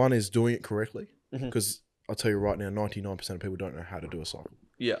 One is doing it correctly, because I'll tell you right now, 99% of people don't know how to do a cycle.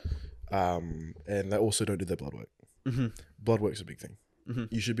 Yeah. And they also don't do their blood work. Blood work's a big thing.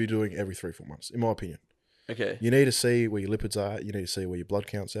 You should be doing every 3-4 months, in my opinion. Okay. You need to see where your lipids are at. You need to see where your blood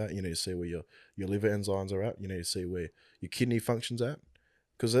count's at. You need to see where your liver enzymes are at. You need to see where your kidney functions at.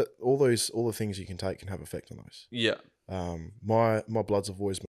 Because all the things you can take can have effect on those. Yeah. My bloods have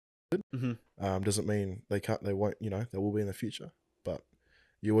always been good. Doesn't mean they won't, they will be in the future. But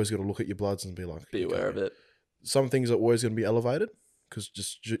you always got to look at your bloods and be like, be aware of it. Some things are always going to be elevated because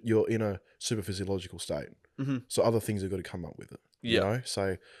just you're in a super physiological state. So other things have got to come up with it. Yeah.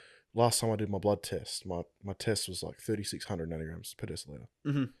 So last time I did my blood test, my test was like 3,600 nanograms per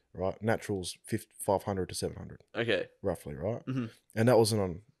deciliter. Right. Natural's 500 to 700. Okay. Roughly, right? And that wasn't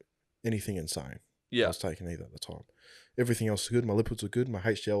on anything insane. Yeah. I was taking either at the time. Everything else was good. My lipids were good. My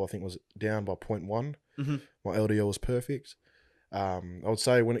HDL, I think, was down by 0.1. My LDL was perfect. I would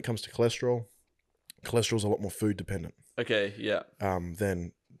say when it comes to cholesterol's a lot more food dependent. Okay, yeah.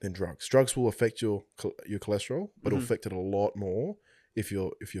 Than drugs. Drugs will affect your cholesterol, but it'll affect it a lot more if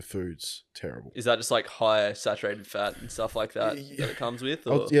your food's terrible. Is that just like high saturated fat and stuff like that that it comes with?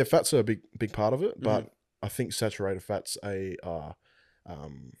 Or? Yeah, fats are a big part of it, but I think saturated fats are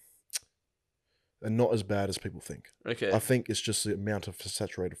not as bad as people think. Okay. I think it's just the amount of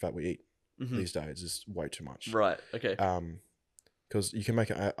saturated fat we eat these days is way too much. Right. Okay. Because you can make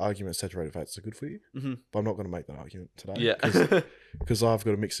an argument saturated fats are good for you, but I'm not going to make that argument today. Yeah. Because I've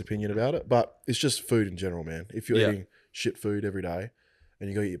got a mixed opinion about it. But it's just food in general, man. If you're eating shit food every day and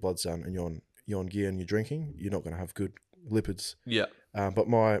you go get your bloods done and you're on gear and you're drinking, you're not going to have good lipids. Yeah. But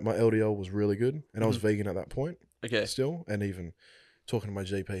my LDL was really good, and I was vegan at that point. Okay. Still, and even talking to my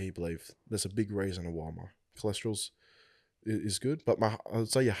GP, he believed there's a big reason of why my cholesterol's is good. But I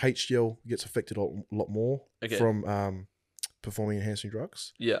would say your HDL gets affected a lot more from performing enhancing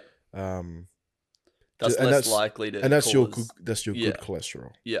drugs. Yeah. That's less likely to. And that's your good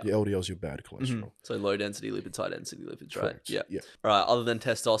cholesterol. Yeah. Your LDL is your bad cholesterol. So low density lipids, high density lipids, right? Correct. Yeah. Right. Other than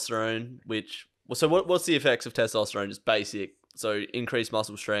testosterone, what's the effects of testosterone? Just basic So increased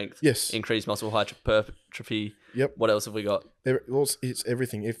muscle strength. Yes. Increased muscle hypertrophy. Yep. What else have we got? Well, it's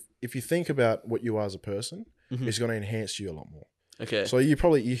everything. If you think about what you are as a person, Mhm. it's going to enhance you a lot more. Okay. So you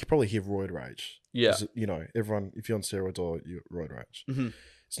probably hear roid rage. Yeah. 'Cause, you know, everyone, if you're on steroids or you roid rage, Mhm.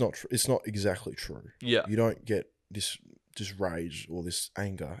 it's not exactly true. Yeah. You don't get this rage or this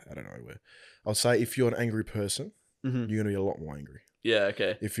anger out of nowhere. I'll say if you're an angry person, Mhm. you're gonna be a lot more angry. Yeah.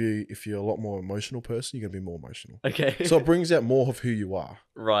 Okay. If you're a lot more emotional person, you're gonna be more emotional. Okay. So it brings out more of who you are.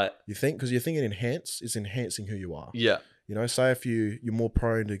 Right. You think because you're thinking it's enhancing who you are. Yeah. You know, say if you're more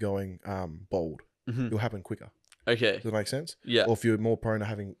prone to going bald, Mhm. it'll happen quicker. Okay. Does that make sense? Yeah. Or if you're more prone to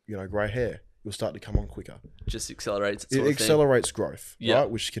having grey hair, you'll start to come on quicker. Just accelerates. It accelerates growth, Yeah. right?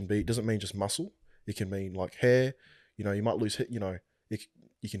 Which doesn't mean just muscle. It can mean like hair. You know, you might lose.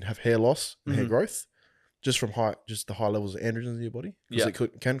 You can have hair loss and hair Mhm. growth just from the high levels of androgens in your body. Because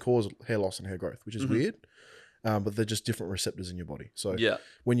it can cause hair loss and hair growth, which is Mhm. weird. But they're just different receptors in your body. So Yeah.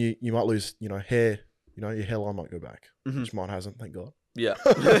 when you might lose, hair, your hairline might go back, Mhm. which mine hasn't, thank God. Yeah.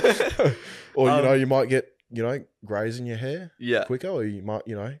 Or you might get grays in your hair Yeah. quicker, or you might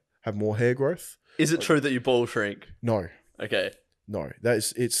have more hair growth. Is it true that you ball shrink? No, Okay. that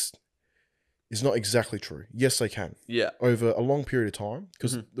is it's not exactly true. Yes, they can Yeah. over a long period of time,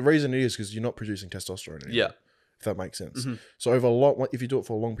 because Mhm. the reason it is because you're not producing testosterone anymore. Yeah. If that makes sense. Mhm. So if you do it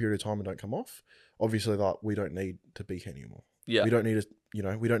for a long period of time and don't come off, obviously we don't need to be anymore. Yeah. We don't need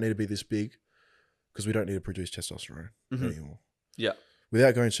to, we don't need to be this big because we don't need to produce testosterone Mhm. anymore. Yeah.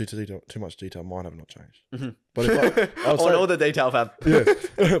 Without going into too much detail, mine have not changed. Mhm. But if I would On say- all the detail, fam.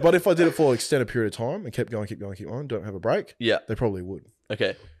 yeah. But if I did it for an extended period of time and kept going, don't have a break, Yeah. they probably would.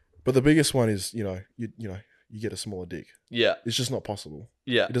 Okay. But the biggest one is, you get a smaller dick. Yeah. It's just not possible.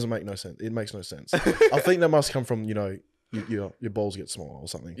 Yeah. It doesn't make no sense. It makes no sense. I think that must come from, your balls get smaller or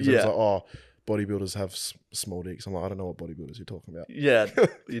something. Because it's Yeah. like, oh, bodybuilders have small dicks. I'm like, I don't know what bodybuilders you're talking about. Yeah.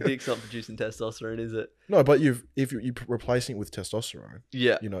 Your dick's not producing testosterone, is it? No, but if you're replacing it with testosterone,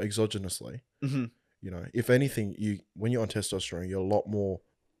 Yeah. exogenously, Mm-hmm. if anything, when you're on testosterone, you're a lot more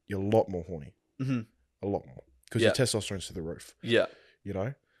horny. Mm-hmm. A lot more. Because Yeah. your testosterone's through the roof. Yeah.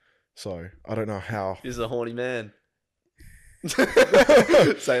 So I don't know how. He's a horny man.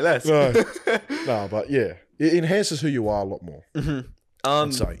 Say less. No, but yeah, it enhances who you are a lot more. Mm-hmm.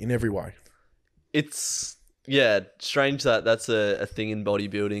 I'd say in every way. It's strange that that's a thing in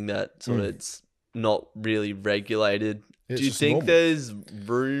bodybuilding that sort of it's not really regulated. It's Do you just think normal. there's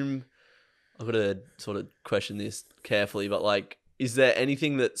room? I've got to sort of question this carefully, but like, is there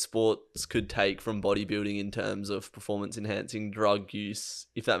anything that sports could take from bodybuilding in terms of performance enhancing drug use,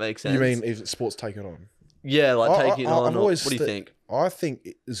 if that makes sense? You mean if sports take it on? Yeah, like taking I've on. always What do you think? I think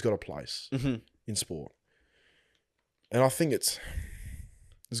it's got a place Mm-hmm. in sport, and I think it's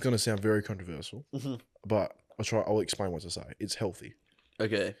going to sound very controversial, Mm-hmm. but I'll explain what to say. It's healthy,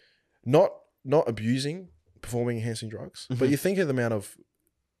 Okay. not abusing performing enhancing drugs, but you think of the amount of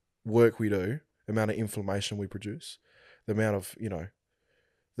work we do, the amount of inflammation we produce, the amount of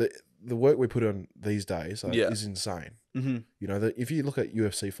the work we put on these days is insane. Mm-hmm. That if you look at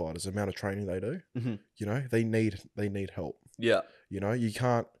UFC fighters, the amount of training they do, Mm-hmm. they need help. Yeah. You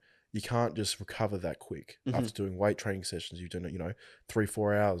can't just recover that quick after doing weight training sessions. You've done it,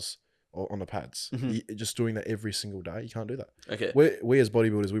 3-4 hours on the pads. Just doing that every single day, you can't do that. Okay. We as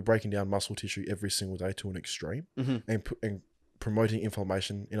bodybuilders, we're breaking down muscle tissue every single day to an extreme, and promoting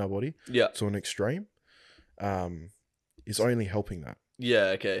inflammation in our body Yeah. to an extreme. Is only helping that. Yeah.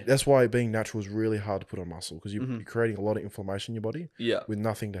 Okay. That's why being natural is really hard to put on muscle, because you're creating a lot of inflammation in your body Yeah. with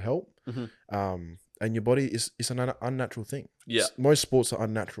nothing to help. Mm-hmm. And your body is an unnatural thing. Yeah. Most sports are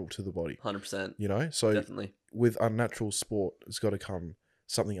unnatural to the body. 100%. So Definitely. with unnatural sport, it's got to come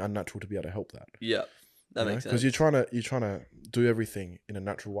something unnatural to be able to help that. Yeah. That makes sense. Because you're trying to do everything in a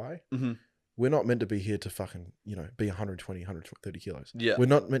natural way. Mm-hmm. We're not meant to be here to fucking be 120, 130 kilos. Yeah. We're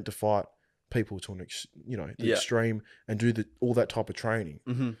not meant to fight people to the Yeah. extreme and do all that type of training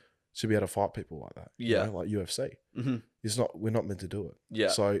Mm-hmm. to be able to fight people like that. Yeah. Like UFC. Mm-hmm. We're not meant to do it. Yeah.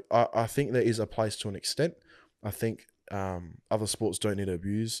 So I think there is a place to an extent. I think other sports don't need to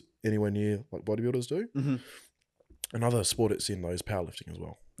abuse anywhere near like bodybuilders do. Mm-hmm. Another sport it's in though is powerlifting as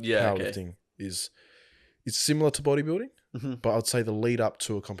well. Yeah. Okay. Powerlifting it's similar to bodybuilding, Mm-hmm. but I'd say the lead up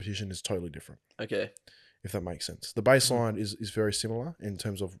to a competition is totally different, Okay. if that makes sense. The baseline is very similar in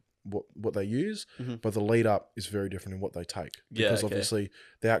terms of what they use, but the lead up is very different in what they take. Yeah, Because okay. obviously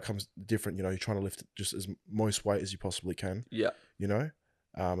the outcome's different. You're trying to lift just as most weight as you possibly can. Yeah.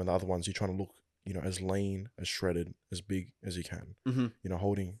 And the other ones you're trying to look, as lean, as shredded, as big as you can. Mm-hmm.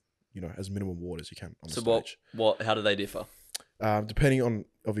 Holding, as minimum water as you can on the So stage. how do they differ? Depending on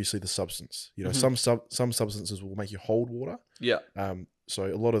obviously the substance. You know, some substances will make you hold water. Yeah. So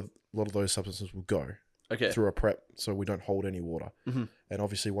a lot of those substances will go through a prep, so we don't hold any water. And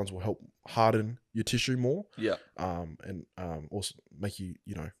obviously, ones will help harden your tissue more. Yeah. And also make you,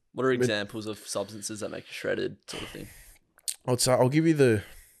 you know. What are examples of substances that make you shredded, sort of thing? I'd say I'll give you the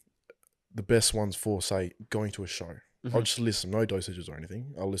best ones for, say, going to a show. I'll just list them, no dosages or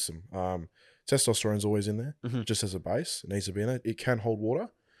anything. I'll list them. Testosterone's always in there, just as a base. It needs to be in there. It can hold water.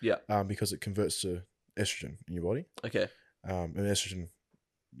 Yeah. Because it converts to estrogen in your body. Okay. And estrogen,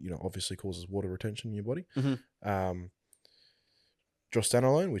 you know, obviously causes water retention in your body.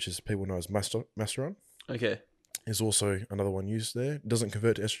 Drostanolone, which is people know as masteron. Okay. Is also another one used there. It doesn't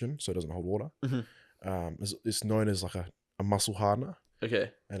convert to estrogen, so it doesn't hold water. It's known as like a muscle hardener.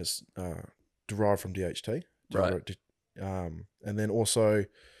 Okay. And it's derived from DHT. Right. And then also, you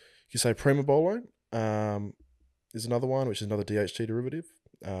can say primobolan is another one, which is another DHT derivative.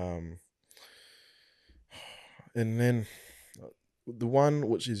 And then the one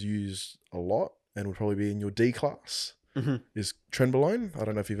which is used a lot and would probably be in your D class is trenbolone. I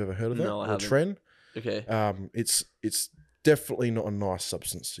don't know if you've ever heard of that. No, I haven't. Tren. Okay. It's definitely not a nice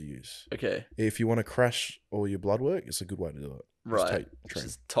substance to use. Okay. If you want to crash all your blood work, it's a good way to do it. Right.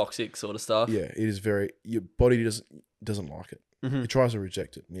 It's toxic sort of stuff. Yeah, it is very. Your body doesn't like it. It tries to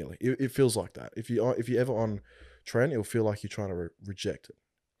reject it. Nearly, it feels like that. If you ever on Tren, it'll feel like you're trying to reject it.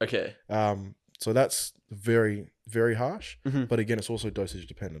 Okay. So that's very, very harsh. But again, it's also dosage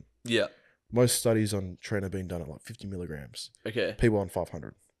dependent. Yeah. Most studies on Tren have been done at like 50 milligrams. Okay. People on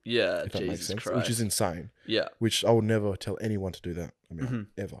 500. Yeah, if that makes sense, Christ. which is insane. Yeah. Which I would never tell anyone to do that. I mean,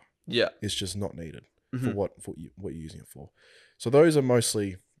 ever. Yeah. It's just not needed for what you're using it for. So those are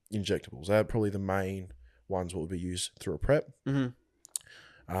mostly injectables. They're probably the main ones what would be used through a prep. And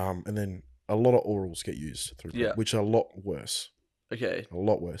then a lot of orals get used through prep, which are a lot worse. Okay. A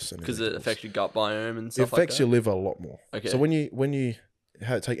lot worse. Because it affects your gut biome and stuff like that? It affects your liver a lot more. Okay. So when you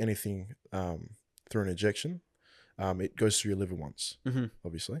take anything through an injection, it goes through your liver once,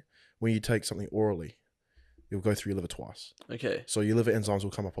 obviously. When you take something orally, it'll go through your liver twice. Okay. So your liver enzymes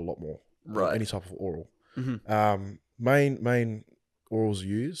will come up a lot more. Right. Any type of oral. Main orals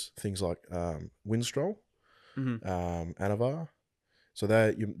use things like Winstrol, Anavar. So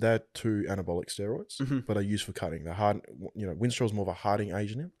they're two anabolic steroids, but are used for cutting. They're hard. You know, Winstrol is more of a hardening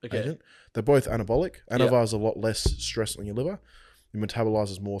agent. They're both anabolic. Anavar is a lot less stress on your liver. It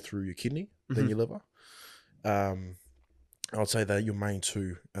metabolizes more through your kidney than your liver. I would say they're your main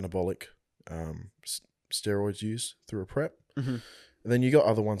two anabolic steroids used through a prep. And then you got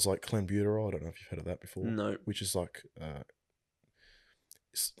other ones like clenbuterol. I don't know if you've heard of that before. No. Which is like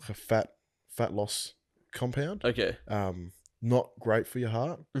it's like a fat loss compound. Okay. Not great for your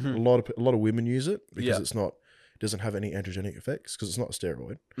heart. A lot of women use it because it doesn't have any androgenic effects because it's not a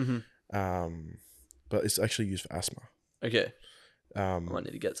steroid. But it's actually used for asthma. Okay. I might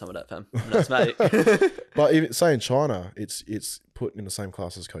need to get some of that, fam. That's mate. But even say in China, it's put in the same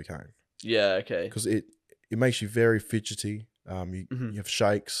class as cocaine. Yeah. Okay. Because it makes you very fidgety. You have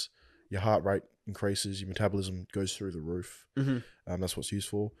shakes. Your heart rate increases. Your metabolism goes through the roof. That's what it's used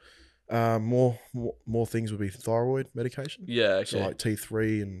for. More things would be thyroid medication. Yeah. Okay. So like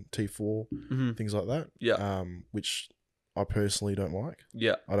T3 and T4, things like that. Yeah. Which I personally don't like.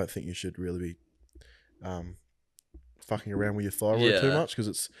 Yeah. I don't think you should really be fucking around with your thyroid too much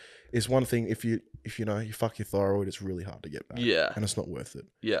because it's one thing if you fuck your thyroid, it's really hard to get back. Yeah. And it's not worth it.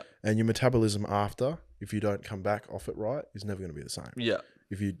 Yeah. And your metabolism after, if you don't come back off it right, is never going to be the same. Yeah.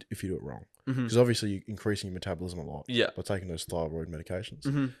 If you do it wrong. Because obviously you're increasing your metabolism a lot. Yeah. By taking those thyroid medications.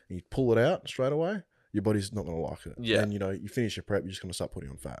 And you pull it out straight away, your body's not going to like it. Yeah. And you finish your prep, you're just going to start putting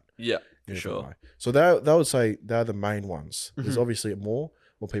on fat. Yeah. For sure. Way. So they would say they're the main ones. There's obviously more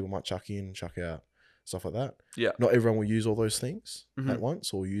people might chuck in, chuck out. Stuff like that. Yeah. Not everyone will use all those things at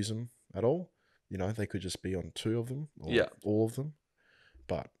once or use them at all. They could just be on two of them or all of them.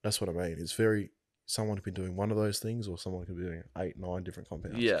 But that's what I mean. It's someone could be doing one of those things or someone could be doing 8, 9 different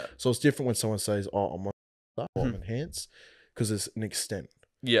compounds. Yeah. So it's different when someone says, oh, I'm on that or I'm enhanced because there's an extent.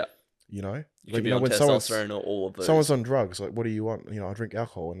 Yeah. You could be on when testosterone or all of those. Someone's on drugs, like, what do you want? I drink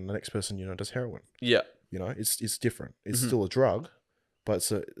alcohol and the next person, does heroin. Yeah. It's different. It's still a drug, but it's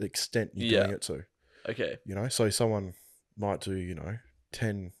the extent you're doing it to. Okay. So someone might do,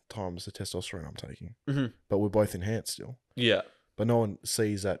 10 times the testosterone I'm taking, but we're both enhanced still. Yeah. But no one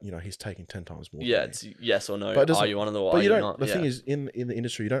sees that, he's taking 10 times more. Yeah, it's yes or no. But are you one of the or are you not? The thing is, in the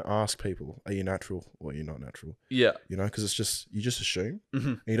industry, you don't ask people, are you natural or are you not natural? Yeah. Because it's just, you just assume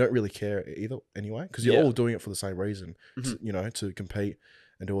and you don't really care either anyway, because you're all doing it for the same reason, to compete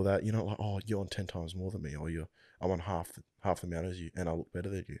and do all that, you're not like, oh, you're on 10 times more than me, or I'm on half the amount as you, and I look better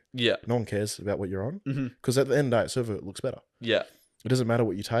than you. Yeah. No one cares about what you're on, because at the end of the day, it's whoever looks better. Yeah. It doesn't matter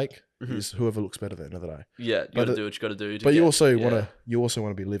what you take; it's whoever looks better at the end of the day. Yeah, you got to do what you got to do. But you also want to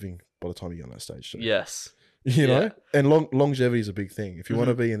be living by the time you get on that stage too. Yes. You know, and longevity is a big thing. If you want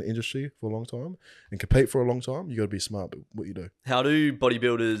to be in the industry for a long time and compete for a long time, you got to be smart about what you do. How do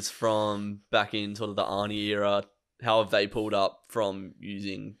bodybuilders from back in sort of the Arnie era, how have they pulled up from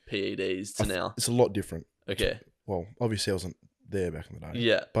using PEDs to now? It's a lot different. Okay. Well, obviously I wasn't there back in the day.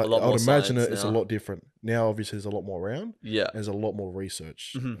 Yeah. But I would imagine it's a lot different. Now, obviously, there's a lot more around. Yeah. There's a lot more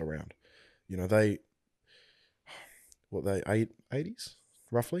research around. You know, 80s?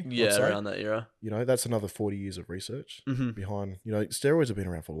 Roughly, yeah, around that era. You know, that's another 40 years of research behind. You know, steroids have been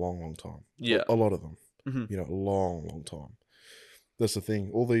around for a long, long time. Yeah, a lot of them. You know, a long, long time. That's the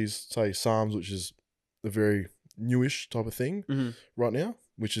thing. All these, say, SARMs, which is a very newish type of thing right now,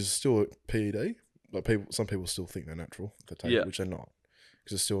 which is still a PED. Like some people still think they're natural, if they take it, which they're not,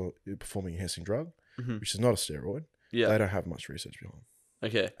 because it's still a performing enhancing drug, which is not a steroid. Yeah, they don't have much research behind.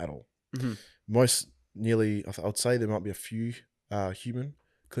 Okay, at all. I would say there might be a few human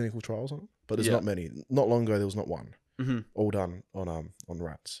clinical trials on them, but there's not many. Not long ago, there was not one. All done on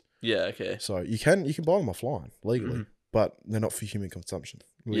rats. Yeah. Okay. So you can buy them offline legally, but they're not for human consumption.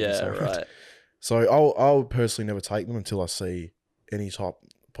 Yeah. Right. So I'll personally never take them until I see any type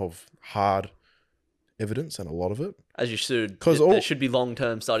of hard evidence, and a lot of it. As you should, because there should be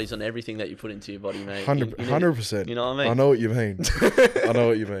long-term studies on everything that you put into your body, mate. 100%. You know what I mean? I know what you mean. I know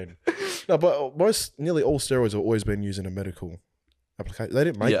what you mean. No, but nearly all steroids have always been used in a medical application. They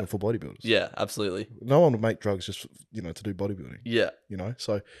didn't make them for bodybuilders. Yeah, absolutely. No one would make drugs just, you know, to do bodybuilding. Yeah. You know,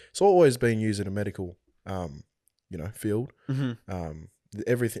 so it's always been used in a medical, you know, field.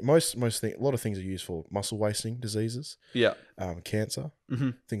 Everything, most things, a lot of things are used for muscle wasting diseases. Yeah. Cancer,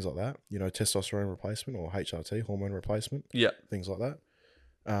 things like that. You know, testosterone replacement or HRT, hormone replacement. Yeah. Things like that.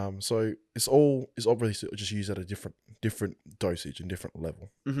 So it's obviously just used at a different dosage and different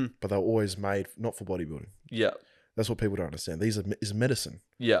level. But they're always made not for bodybuilding. Yeah. That's what people don't understand. Is medicine.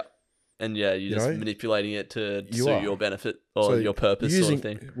 Yeah. And yeah, you're just manipulating it to suit your benefit or your purpose sort of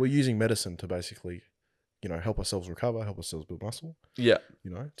thing. We're using medicine to basically, you know, help ourselves recover, help ourselves build muscle. Yeah.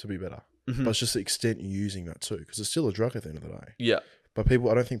 You know, to be better. But it's just the extent you're using that too, because it's still a drug at the end of the day. Yeah. But I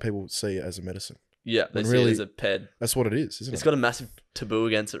don't think people see it as a medicine. Yeah, they see it as a PED. That's what it is, isn't it? It's got a massive taboo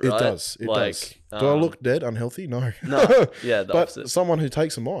against it, right? It does. It does. Do I look dead, unhealthy? No. No. Yeah, the opposite. But someone who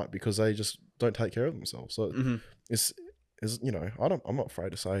takes them might, because they just don't take care of themselves. So it's you know, I'm not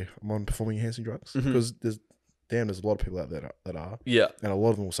afraid to say I'm on performing enhancing drugs, because there's a lot of people out there that are. Yeah. And a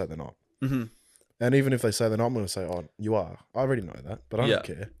lot of them will say they're not. And even if they say they're not, I'm going to say, oh, you are. I already know that, but I don't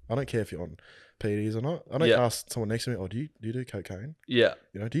care. I don't care if you're on PEDs or not. I don't ask someone next to me, oh, do you do cocaine? Yeah.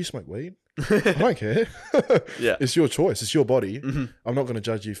 You know, do you smoke weed? I don't care. Yeah. It's your choice. It's your body. I'm not going to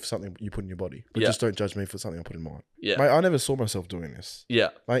judge you for something you put in your body, but just don't judge me for something I put in mine. Yeah. Mate, I never saw myself doing this. Yeah.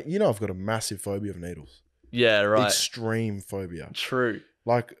 Mate, you know, I've got a massive phobia of needles. Yeah, right. Extreme phobia. True.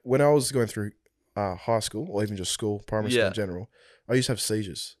 Like when I was going through high school, or even just school, primary school in general, I used to have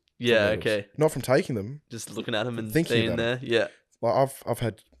seizures. Yeah, okay. Not from taking them. Just looking at them and thinking there. Yeah. Like I've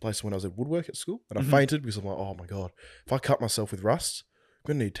had places when I was at woodwork at school, and I fainted because I'm like, oh my God, if I cut myself with rust, I'm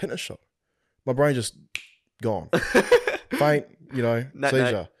going to need a tetanus shot. My brain just gone. Faint, you know,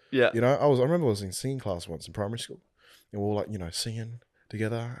 seizure. Yeah. You know, I remember I was in singing class once in primary school, and we were like, you know, singing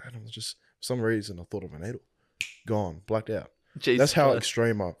together, and I was just, for some reason, I thought of a needle. Gone, blacked out. Jesus That's how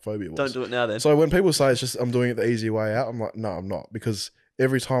extreme my phobia was. Don't do it now then. So when people say it's just, I'm doing it the easy way out, I'm like, no, I'm not, because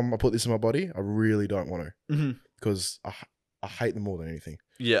every time I put this in my body, I really don't want to, because I hate them more than anything.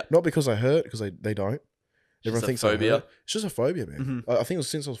 Yeah. Not because I hurt, because they don't. Everyone thinks I hurt. It's just a phobia, man. I think it was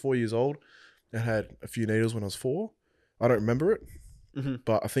since I was 4 years old. I had a few needles when I was 4. I don't remember it,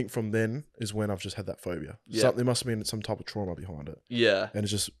 but I think from then is when I've just had that phobia. Yeah. There must have been some type of trauma behind it. Yeah. And it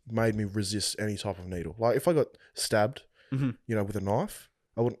just made me resist any type of needle. Like if I got stabbed, you know, with a knife,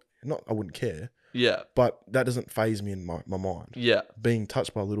 I wouldn't care. Yeah. But that doesn't faze me in my mind. Yeah. Being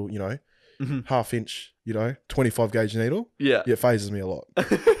touched by a little, you know, half-inch, you know, 25 gauge needle. Yeah. It phases me a lot.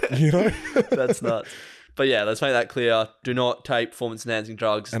 You know? That's nuts. But yeah, let's make that clear. Do not take performance-enhancing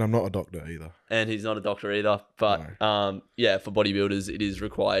drugs. And I'm not a doctor either. And he's not a doctor either. But no. Yeah, for bodybuilders, it is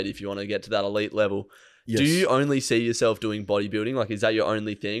required if you want to get to that elite level. Yes. Do you only see yourself doing bodybuilding? Like, is that your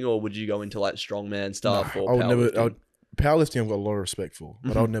only thing? Or would you go into like strongman stuff or powerlifting? Powerlifting I've got a lot of respect for,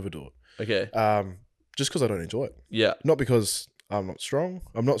 but I would never do it. Okay. Just because I don't enjoy it. Yeah. Not because I'm not strong.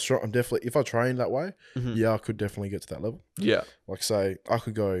 I'm definitely, if I trained that way, I could definitely get to that level. Yeah. Like say, I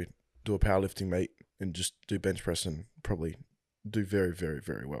could go do a powerlifting meet and just do bench press and probably do very, very,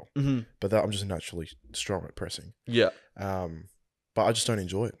 very well. But that I'm just naturally strong at pressing. Yeah. But I just don't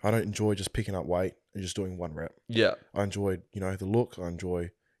enjoy it. I don't enjoy just picking up weight and just doing one rep. Yeah. I enjoy, the look. I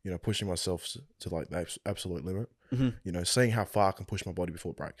enjoy, pushing myself to like the absolute limit. Seeing how far I can push my body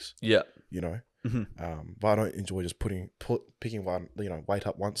before it breaks. Yeah. But I don't enjoy just picking one, weight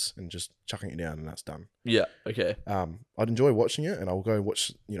up once and just chucking it down and that's done. Yeah. Okay. I'd enjoy watching it and I'll go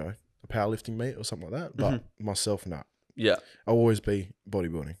watch, a powerlifting meet or something like that. But myself, nah. Yeah. I'll always be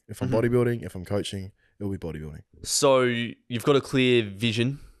bodybuilding. If I'm bodybuilding, if I'm coaching, it'll be bodybuilding. So you've got a clear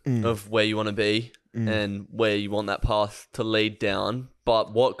vision of where you want to be and where you want that path to lead down.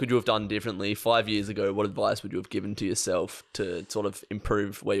 But what could you have done differently 5 years ago? What advice would you have given to yourself to sort of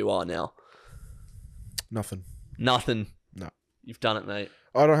improve where you are now? Nothing. Nothing. No. You've done it, mate.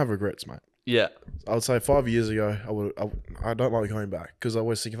 I don't have regrets, mate. Yeah. I would say 5 years ago, I don't like going back because I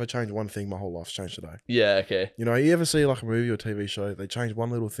always think if I change one thing, my whole life's changed today. Yeah, okay. You ever see like a movie or TV show, they change one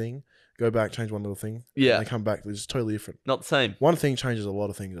little thing, go back, change one little thing, yeah, and they come back, it's totally different. Not the same. One thing changes a lot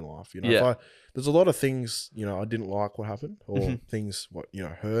of things in life. Yeah. There's a lot of things, I didn't like what happened or things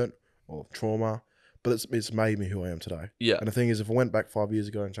hurt or trauma, but it's made me who I am today. Yeah. And the thing is, if I went back 5 years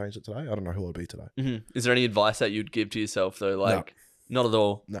ago and changed it today, I don't know who I'd be today. Is there any advice that you'd give to yourself though? Like, not at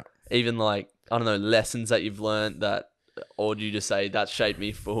all. No. Even like, I don't know, lessons that you've learned that, or do you just say that shaped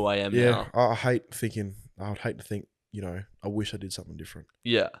me for who I am now? Yeah, I would hate to think, I wish I did something different.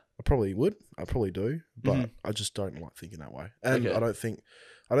 Yeah. I probably would. I probably do, but I just don't like thinking that way. And Okay. I don't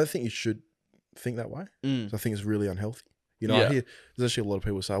think you should think that way. So I think it's really unhealthy. Yeah. I hear there's actually a lot of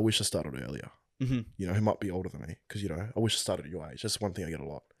people say, I wish I started earlier. Who might be older than me because, I wish I started at your age. That's one thing I get a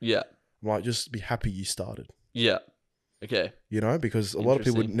lot. Yeah. I'm like, just be happy you started. Yeah. Okay. Because a lot of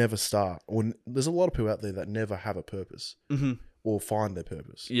people would never start. Or there's a lot of people out there that never have a purpose or find their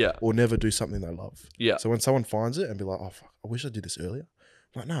purpose. Yeah. Or never do something they love. Yeah. So when someone finds it and be like, oh, fuck, I wish I did this earlier.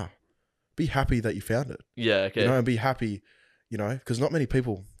 I'm like, nah, be happy that you found it. Yeah. Okay. And be happy, because not many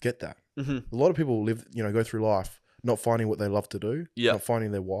people get that. A lot of people go through life not finding what they love to do, not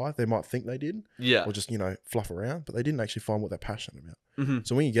finding their why. They might think they did, or just fluff around, but they didn't actually find what they're passionate about.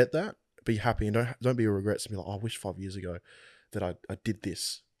 So when you get that, be happy and don't be regrets and be like, oh, I wish 5 years ago that I did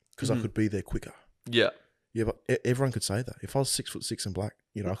this because I could be there quicker. Yeah. Yeah, but everyone could say that. If I was 6'6" and black,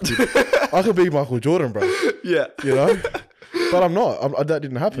 I could be Michael Jordan, bro. Yeah. But I'm not. That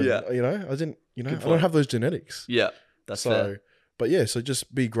didn't happen. Yeah. I didn't. I don't have those genetics. Yeah. That's fair. But yeah, so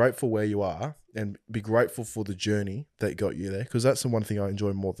just be grateful where you are and be grateful for the journey that got you there because that's the one thing I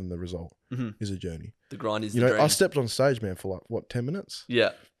enjoy more than the result is a journey. The grind is the dream. I stepped on stage, man, for 10 minutes?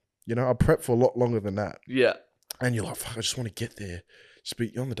 Yeah. I prepped for a lot longer than that. Yeah. And you're like, fuck, I just want to get there. Just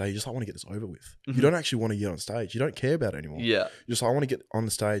be on the day, you just want to get this over with. You don't actually want to get on stage. You don't care about it anymore. Yeah. You're just like, I want to get on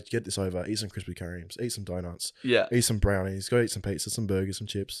the stage, get this over, eat some Krispy Kremes, eat some donuts, yeah, eat some brownies, go eat some pizza, some burgers, some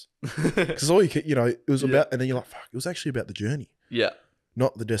chips. Because all you can, it was about, and then you're like, fuck, it was actually about the journey. Yeah.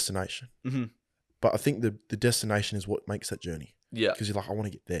 Not the destination. But I think the destination is what makes that journey. Yeah. Because you're like, I want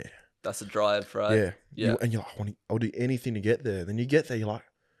to get there. That's the drive, right? Yeah. Yeah. And you're like, I'll do anything to get there. Then you get there, you're like,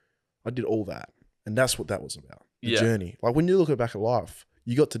 I did all that. And that's what that was about. The journey. Like when you look back at life,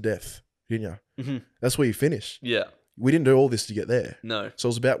 you got to death, didn't you? That's where you finish. Yeah. We didn't do all this to get there. No. So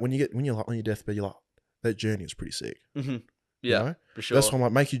it's about when you're like on your deathbed, you're like, that journey is pretty sick. Yeah, for sure. That's why I'm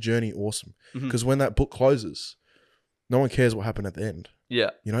like, make your journey awesome. Because when that book closes, no one cares what happened at the end.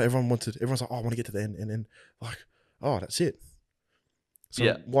 Yeah. Everyone's like, oh, I want to get to the end. And then like, oh, that's it.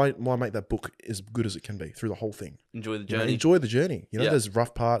 So why make that book as good as it can be through the whole thing? Enjoy the journey. Enjoy the journey. There's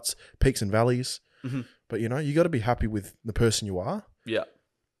rough parts, peaks and valleys. But you got to be happy with the person you are. Yeah.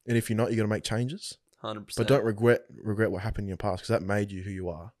 And if you're not, you got to make changes. 100%. But don't regret what happened in your past because that made you who you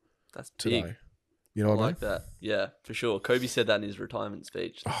are. That's today. Big. You know what I mean? like that. Yeah, for sure. Kobe said that in his retirement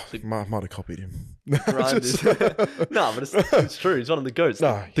speech. Oh, might have copied him. No, but it's true. He's one of the GOATs.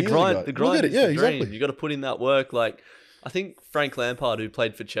 No, the grind is the dream. Exactly. You got to put in that work. Like, I think Frank Lampard, who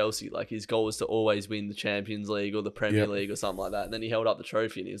played for Chelsea, like his goal was to always win the Champions League or the Premier League or something like that. And then he held up the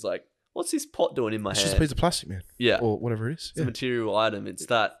trophy and he was like, "What's this pot doing in my hand?" It's just a piece of plastic, man. Yeah, or whatever it is. It's a material item. It's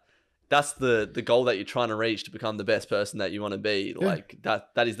that's the goal that you're trying to reach to become the best person that you want to be. Like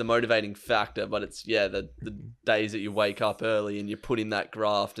that is the motivating factor. But it's the days that you wake up early and you put in that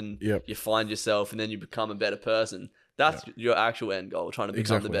graft and you find yourself and then you become a better person. That's your actual end goal, trying to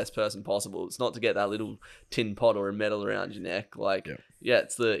become the best person possible. It's not to get that little tin pot or a medal around your neck. Like,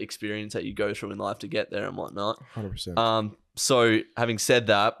 it's the experience that you go through in life to get there and whatnot. 100%. So having said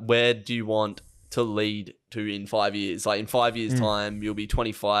that, where do you want to lead to in 5 years? Like in 5 years' time, you'll be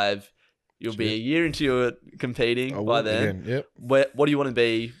 25. You'll be a year into your competing by then. Yep. What do you want to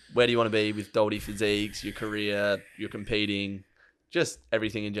be? Where do you want to be with Doherty Physiques, your career, your competing? Just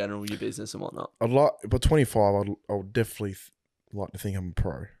everything in general, your business and whatnot. But 25, I would definitely like to think I'm a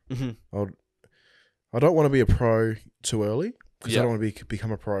pro. Mm-hmm. I don't want to be a pro too early because Yeah. I don't want to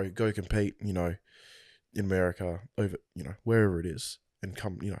become a pro, go compete, in America, over, wherever it is, and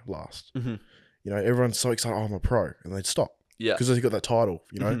come, last. Mm-hmm. Everyone's so excited, oh, I'm a pro, and they'd stop. Yeah. Because they've got that title,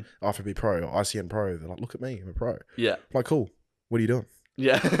 Mm-hmm. IFBB Pro or ICN Pro. They're like, look at me, I'm a pro. Yeah. I'm like, cool. What are you doing?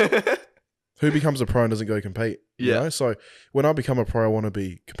 Yeah. Who becomes a pro and doesn't go compete? Yeah. So when I become a pro, I want to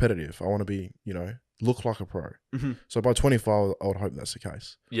be competitive. I want to be, look like a pro. Mm-hmm. So by 25, I would hope that's the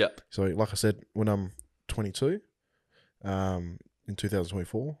case. Yeah. So like I said, when I'm 22, in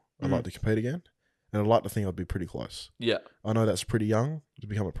 2024, I'd like to compete again. And I'd like to think I'd be pretty close. Yeah. I know that's pretty young to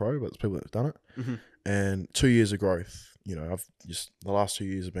become a pro, but there's people that have done it. Mm-hmm. And 2 years of growth, I've just, the last 2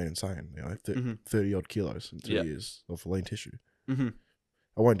 years have been insane. 30 odd kilos in 2 years of lean tissue. Mm-hmm.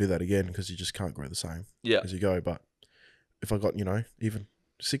 I won't do that again because you just can't grow the same as you go. But if I got, even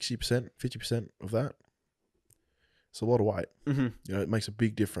 60%, 50% of that, it's a lot of weight. Mm-hmm. It makes a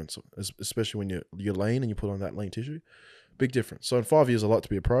big difference, especially when you're lean and you put on that lean tissue. Big difference. So in 5 years, I'd like to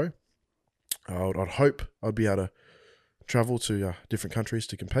be a pro. I'd hope I'd be able to travel to different countries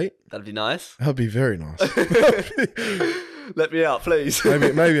to compete. That'd be nice. That'd be very nice. Let me out, please.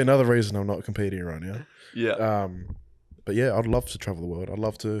 maybe another reason I'm not competing right now. Yeah. But yeah, I'd love to travel the world. I'd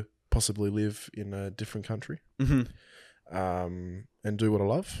love to possibly live in a different country, Mm-hmm. and do what I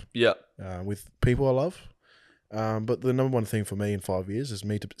love. Yeah. With people I love. But the number one thing for me in 5 years is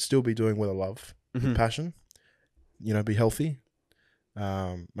me to still be doing what I love, with passion. Be healthy.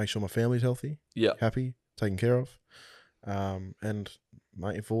 Make sure my family's healthy. Yeah. Happy, taken care of. And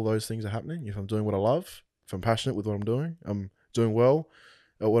mate, if all those things are happening, if I'm doing what I love, if I'm passionate with what I'm doing, I'm doing well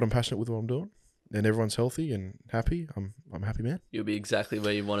at what I'm passionate with what I'm doing, and everyone's healthy and happy, I'm a happy man. You'll be exactly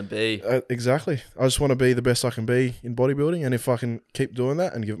where you want to be. Exactly. I just want to be the best I can be in bodybuilding, and if I can keep doing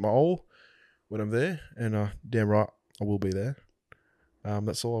that and give it my all when I'm there, and damn right I will be there.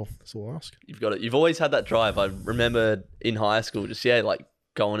 That's all I ask. You've got it. You've always had that drive. I remember in high school, just like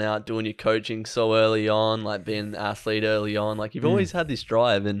going out, doing your coaching so early on, like being an athlete early on. Like you've always had this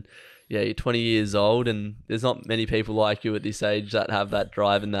drive, and you're 20 years old, and there's not many people like you at this age that have that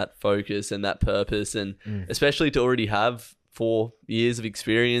drive and that focus and that purpose, and especially to already have 4 years of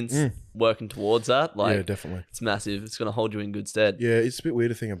experience working towards that. Like, yeah, definitely. It's massive. It's going to hold you in good stead. Yeah, it's a bit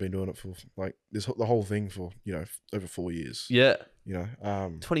weird to think I've been doing it for like the whole thing for over 4 years. Yeah.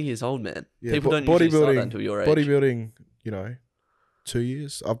 20 years old, man. Yeah, People don't usually start that until your age. Bodybuilding, 2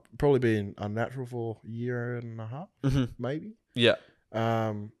 years. I've probably been unnatural for a year and a half, maybe. Yeah.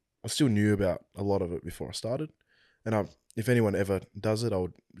 I still knew about a lot of it before I started, and if anyone ever does it, I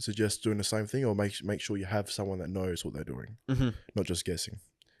would suggest doing the same thing, or make sure you have someone that knows what they're doing, not just guessing.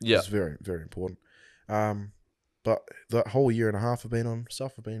 Yeah, it's very, very important. But that whole year and a half I've been on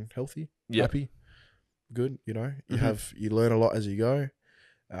stuff. I've been healthy, happy, good. You learn a lot as you go.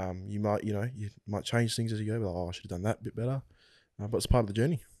 You might change things as you go. Like, oh, I should have done that a bit better. But it's part of the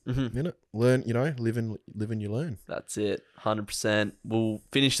journey. Learn, live and you learn. That's it. 100%. We'll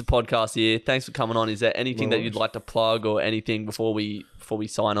finish the podcast here. Thanks for coming on. Is there anything that you'd like to plug or anything before we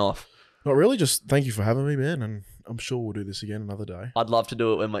sign off? Not really. Just thank you for having me, man. And I'm sure we'll do this again another day. I'd love to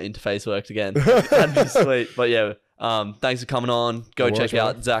do it when my interface works again. That'd be sweet. But yeah, thanks for coming on. Go check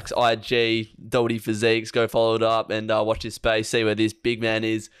out Zach's IG, Doherty Physiques. Go follow it up and watch his space. See where this big man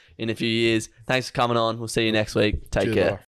is in a few years. Thanks for coming on. We'll see you next week. Take care.